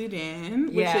Taste of Sudan,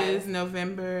 which Yes. is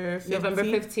November 15th. November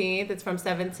 15th. It's from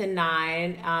 7 to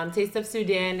 9. Taste of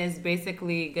Sudan is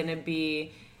basically going to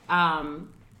be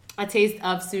a taste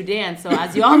of Sudan. So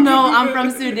as you all know, I'm from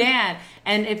Sudan.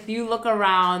 And if you look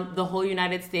around the whole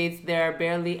United States, there are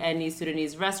barely any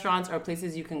Sudanese restaurants or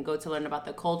places you can go to learn about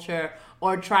the culture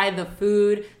or try the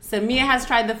food. Samia has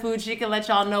tried the food. She can let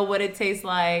y'all know what it tastes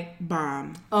like.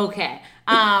 Bomb. Okay.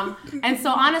 And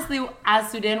so honestly,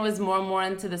 as Sudan was more and more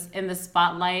into this in the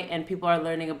spotlight and people are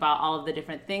learning about all of the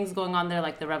different things going on there,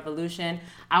 like the revolution,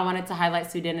 I wanted to highlight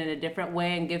Sudan in a different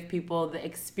way and give people the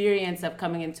experience of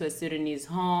coming into a Sudanese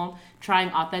home, trying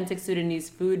authentic Sudanese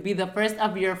food, be the first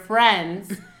of your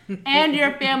friends and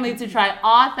your family to try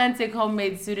authentic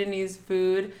homemade Sudanese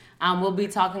food. We'll be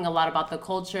talking a lot about the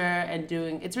culture and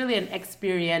it's really an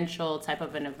experiential type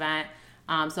of an event.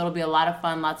 So it'll be a lot of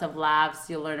fun, lots of laughs.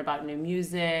 You'll learn about new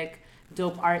music,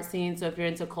 dope art scene. So if you're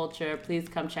into culture, please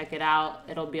come check it out.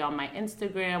 It'll be on my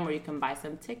Instagram where you can buy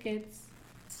some tickets.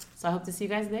 So I hope to see you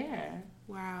guys there.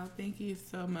 Wow, thank you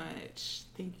so much.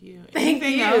 Thank you. Thank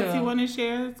Anything you. else you want to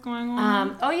share that's going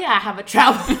on? Oh yeah, I have a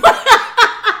travel.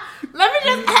 Let me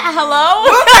just hello.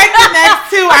 We'll take the next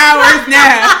 2 hours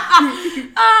now.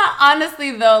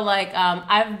 Honestly though,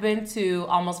 I've been to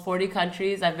almost 40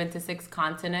 countries. I've been to 6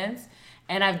 continents.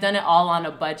 And I've done it all on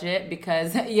a budget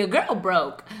because your girl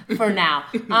broke for now.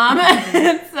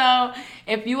 So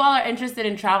if you all are interested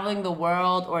in traveling the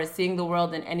world or seeing the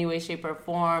world in any way, shape, or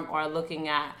form, or looking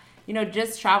at,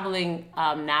 just traveling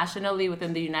nationally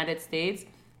within the United States,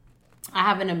 I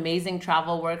have an amazing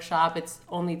travel workshop. It's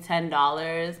only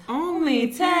 $10.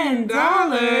 Only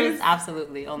 $10?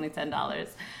 Absolutely, only $10.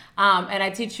 And I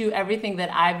teach you everything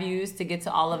that I've used to get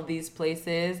to all of these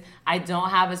places. I don't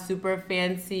have a super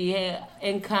fancy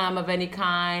income of any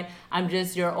kind. I'm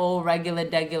just your old regular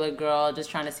girl just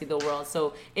trying to see the world.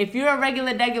 So if you're a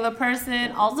regular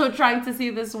person also trying to see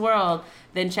this world,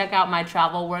 then check out my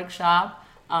travel workshop,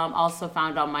 also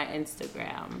found on my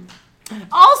Instagram.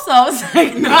 Also,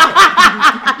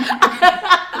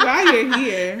 while you're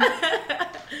here,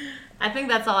 I think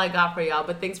that's all I got for y'all,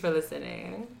 but thanks for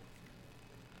listening.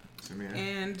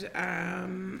 And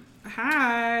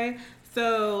hi.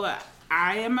 So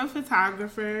I am a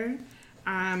photographer.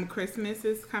 Christmas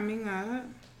is coming up.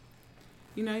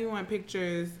 You want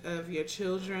pictures of your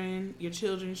children, your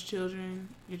children's children,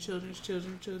 your children's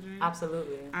children.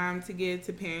 Absolutely. To give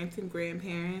to parents and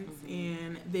grandparents,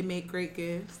 and they make great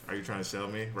gifts. Are you trying to sell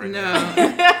me right No.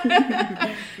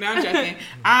 now? No, I'm joking.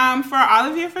 For all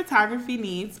of your photography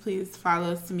needs, please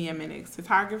follow Samia Minix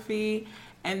Photography.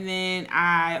 And then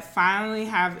I finally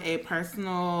have a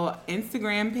personal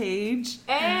Instagram page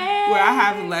where I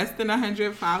have less than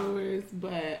 100 followers,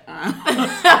 but I've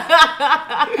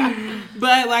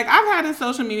had a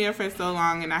social media for so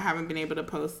long and I haven't been able to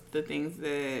post the things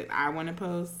that I want to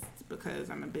post because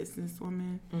I'm a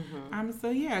businesswoman. Mm-hmm. So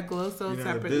yeah, Glow Sold You're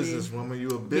not separately. a businesswoman, you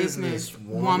a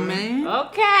businesswoman.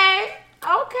 Okay.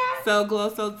 So Glow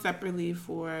Sold separately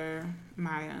for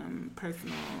my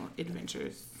personal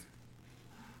adventures.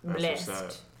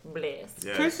 Blessed. Yes.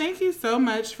 Chris, thank you so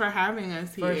much for having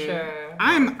us here. For sure.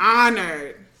 I'm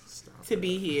honored to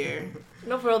be here.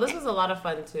 No, for real, this was a lot of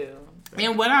fun too.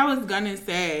 And what I was gonna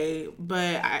say,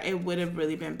 but it would have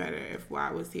really been better if I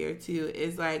was here too,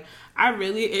 is I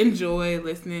really enjoy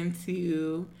listening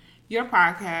to your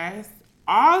podcast.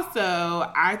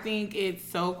 Also, I think it's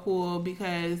so cool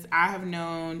because I have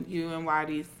known you and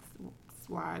Wadi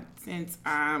since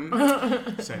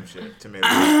same shit to me.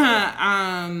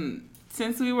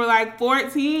 Since we were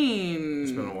 14.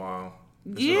 It's been a while.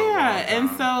 Yeah, and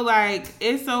so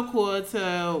it's so cool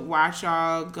to watch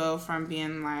y'all go from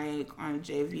being on a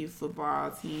JV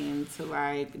football team to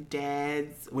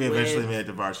dads. We eventually made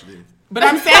the varsity. But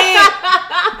I'm saying,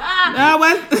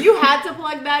 you had to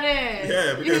plug that in.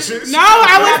 Yeah, because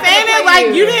I was saying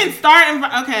it you didn't start.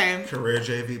 Okay, career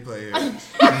JV player.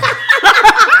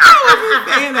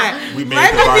 saying that. We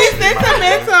made the varsity.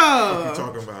 Sentimental. What you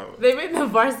talking about? They made the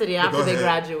varsity after they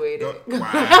graduated.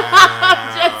 Wow.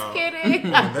 Just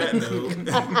kidding. On that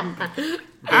note.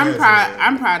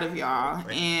 I'm proud of y'all.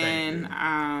 And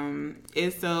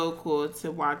it's so cool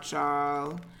to watch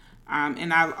y'all.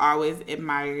 And I've always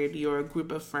admired your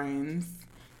group of friends.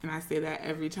 And I say that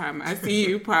every time I see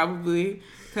you, probably.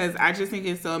 Because I just think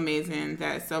it's so amazing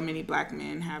that so many black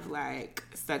men have,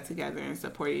 stuck together and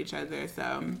supported each other.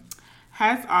 So,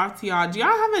 hats off to y'all. Do y'all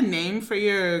have a name for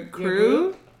your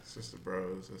crew? It's just the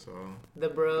bros, that's all. The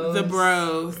bros. The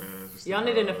bros. Yeah, y'all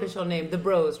need an official name. The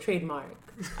bros, trademark.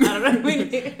 I don't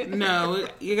know. No,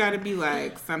 you got to be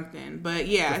something. But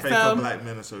yeah, the Faithful Black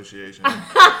Men Association.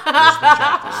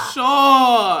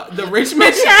 Sure. The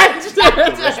Richmond chapter. The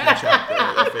Richmond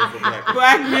chapter. The Faithful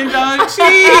Black Men Don't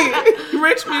Cheat.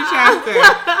 Richmond chapter.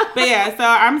 But yeah, so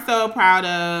I'm so proud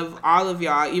of all of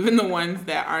y'all, even the ones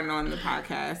that aren't on the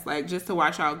podcast. Just to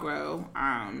watch y'all grow.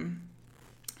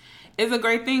 It's a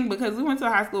great thing because we went to a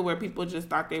high school where people just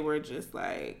thought they were just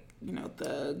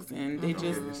thugs and they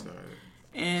just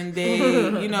And they,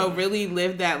 really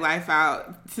live that life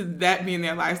out to that being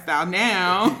their lifestyle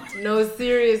now. No,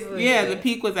 seriously. Yeah, the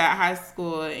peak was at high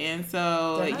school. And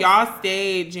so y'all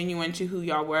stayed genuine to who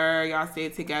y'all were. Y'all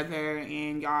stayed together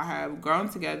and y'all have grown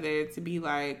together to be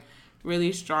like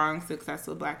really strong,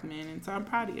 successful Black men. And so I'm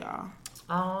proud of y'all.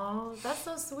 Oh, that's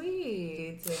so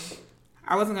sweet.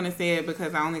 I wasn't going to say it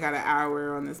because I only got an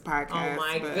hour on this podcast. Oh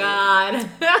my God.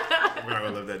 We're not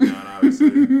going to live that down,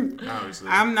 obviously.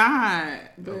 I'm not,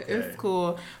 but Okay. It's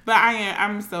cool. But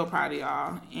I'm so proud of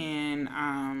y'all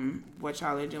and what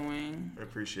y'all are doing. I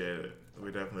appreciate it.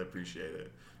 We definitely appreciate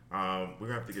it. We're going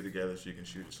to have to get together so you can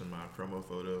shoot some promo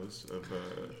photos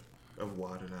of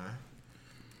Wad and I.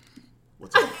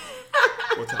 What's up?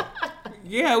 What's up?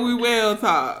 Yeah, we will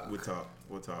talk. We'll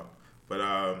talk. But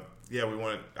I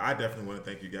definitely want to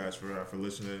thank you guys for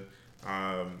listening.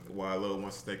 Wilo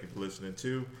wants to thank you for listening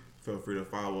too. Feel free to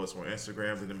follow us on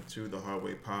Instagram, the number 2, The Hard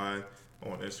Way Pod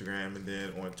on Instagram, and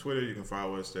then on Twitter you can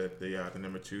follow us at the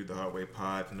number 2, The Hard Way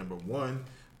Pod, the number 1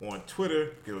 on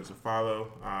Twitter. Give us a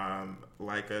follow,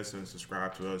 like us, and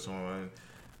subscribe to us on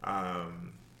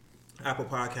Apple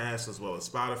Podcasts as well as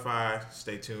Spotify.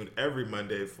 Stay tuned every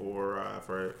Monday for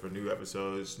new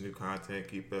episodes, new content.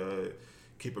 Keep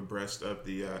abreast of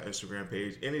the Instagram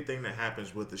page. Anything that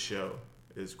happens with the show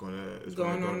is going to go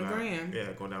on the down. gram.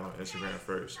 Yeah, going down on Instagram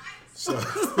first. So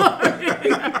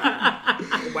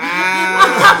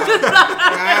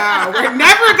Wow, we're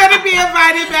never gonna be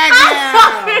invited back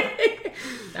now.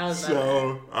 That was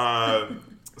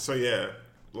so yeah,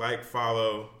 like,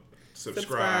 follow,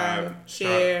 subscribe,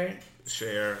 share,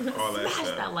 all that Smash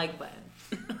stuff. that like button.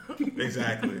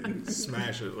 Exactly.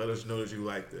 Smash it. Let us know that you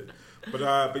liked it. But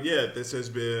yeah, this has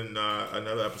been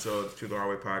another episode of To the Hard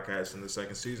Way Podcast in the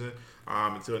second season.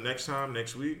 Until next time,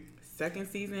 next week. Second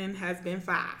season has been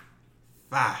 5.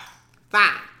 Bye.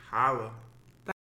 Holla.